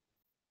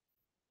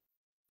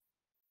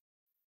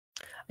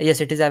 yes,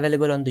 it is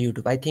available on the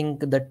YouTube. I think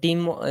the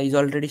team is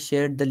already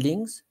shared the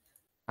links.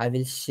 I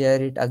will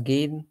share it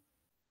again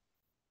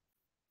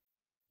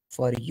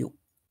for you.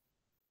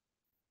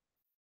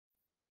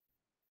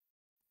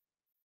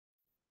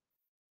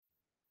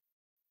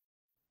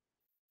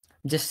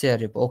 Just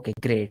share it. Okay,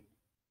 great.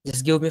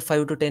 Just give me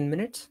 5 to 10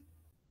 minutes.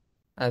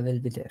 I will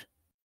be there.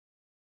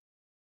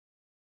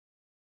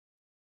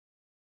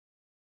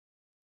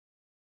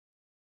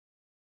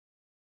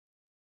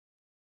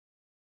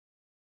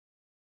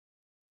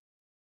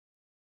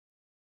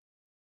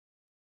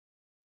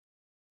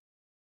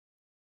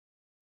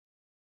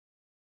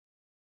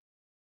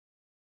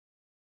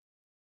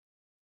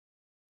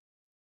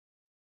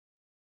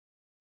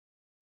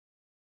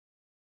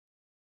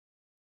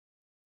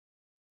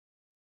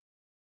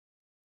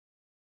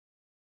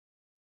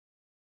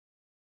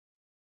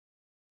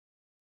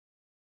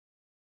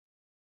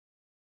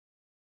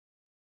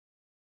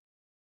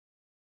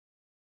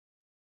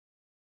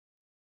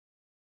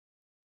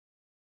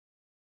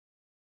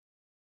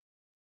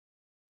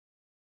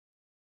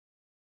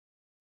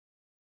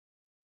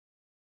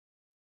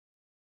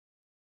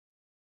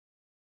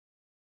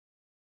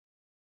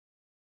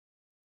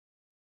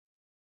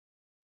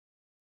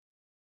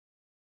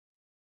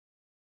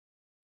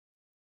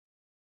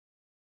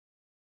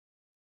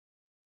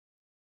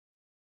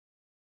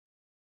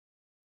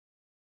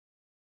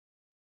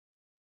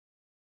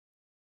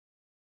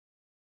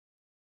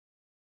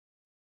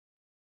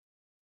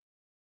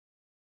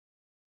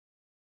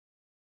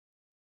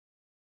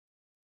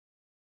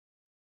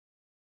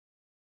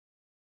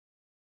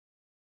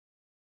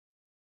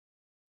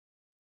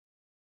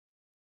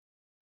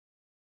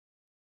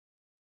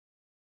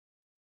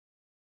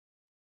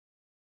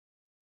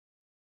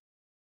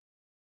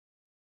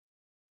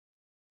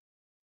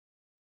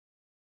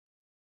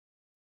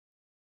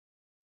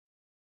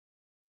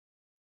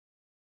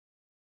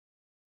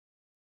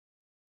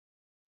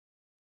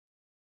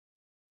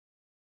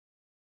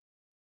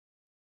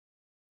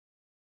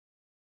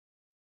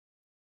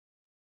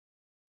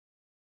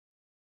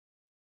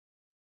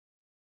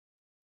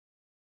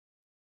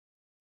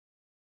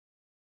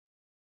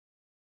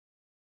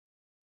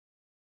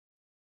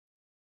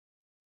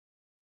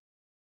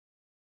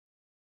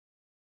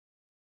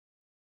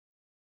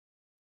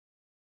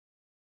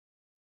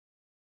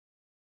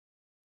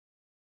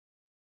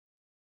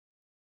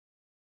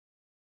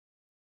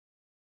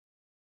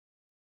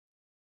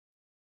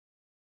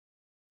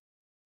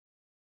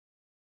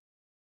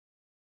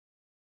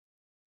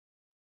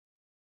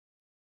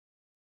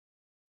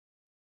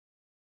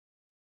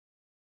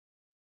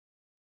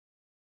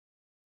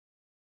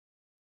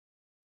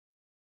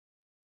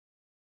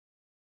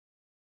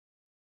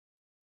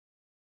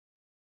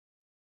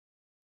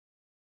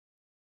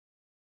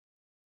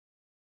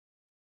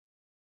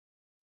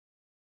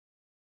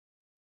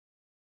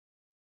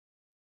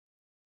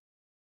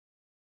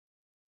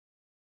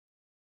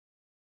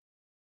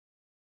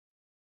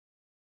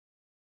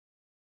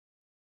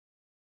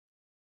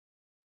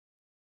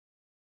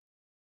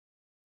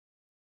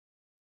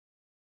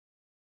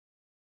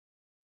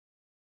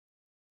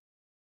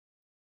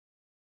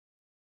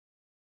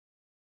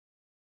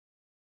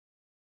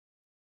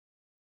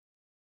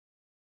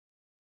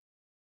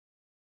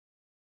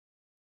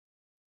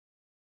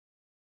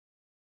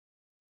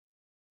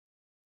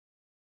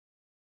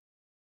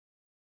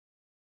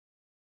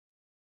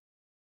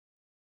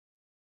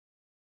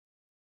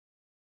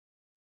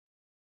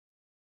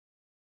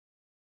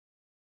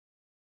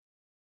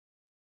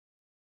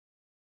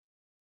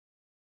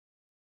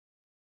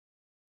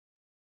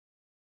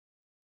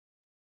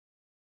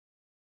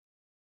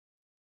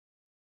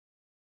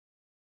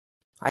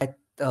 I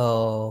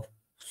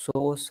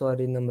so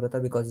sorry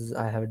Namrata, because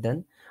I have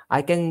done.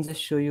 I can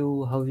just show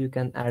you how you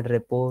can add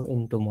repo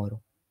in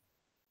tomorrow.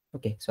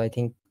 Okay, so I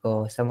think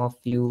some of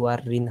you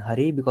are in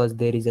hurry because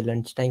there is a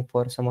lunchtime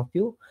for some of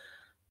you,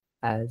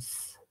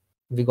 as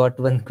we got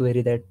one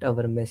query that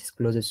our mess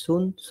closes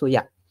soon. So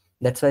yeah,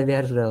 that's why we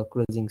are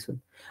closing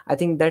soon. I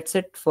think that's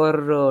it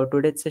for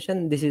today's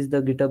session. This is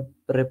the GitHub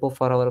repo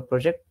for our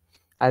project.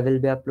 I will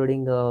be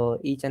uploading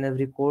each and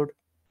every code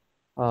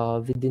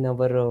within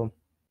our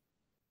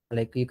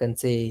like you can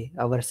say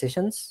our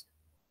sessions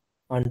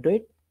onto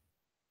it.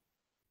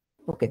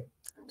 Okay,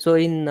 so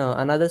in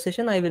another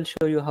session I will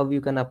show you how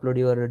you can upload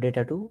your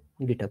data to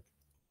GitHub,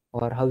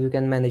 or how you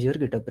can manage your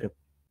GitHub repo.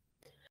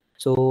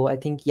 So I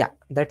think yeah,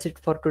 that's it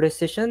for today's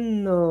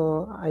session.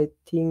 I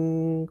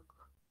think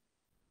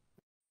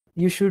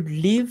you should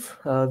leave.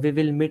 We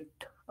will meet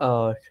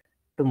uh,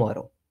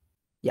 tomorrow.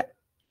 Yeah,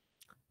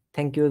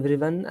 thank you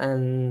everyone,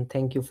 and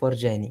thank you for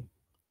joining.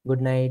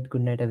 Good night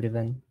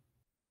everyone.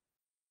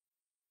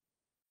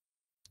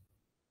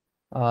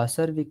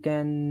 Sir, we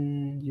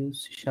can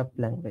use sharp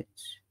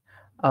language.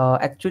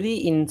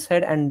 Actually,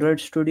 inside Android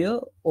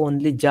Studio,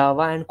 only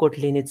Java and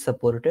Kotlin is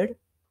supported.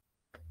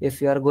 If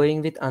you are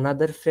going with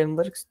another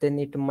frameworks, then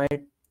it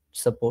might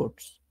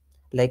supports.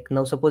 Like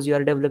now, suppose you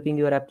are developing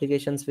your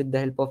applications with the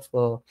help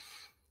of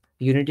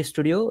Unity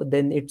Studio,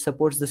 then it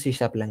supports the C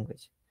Sharp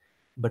language.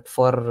 But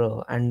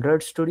for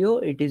Android Studio,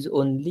 it is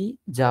only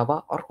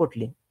Java or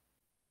Kotlin.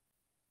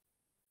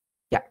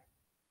 Yeah.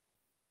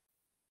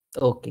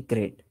 Okay,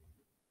 great.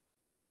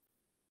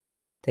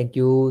 Thank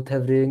you,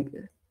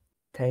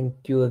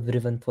 thank you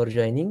everyone for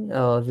joining.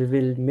 We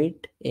will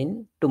meet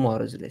in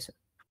tomorrow's lesson.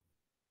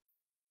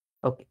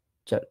 Okay,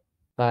 sure.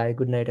 Bye.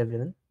 Good night,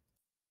 everyone.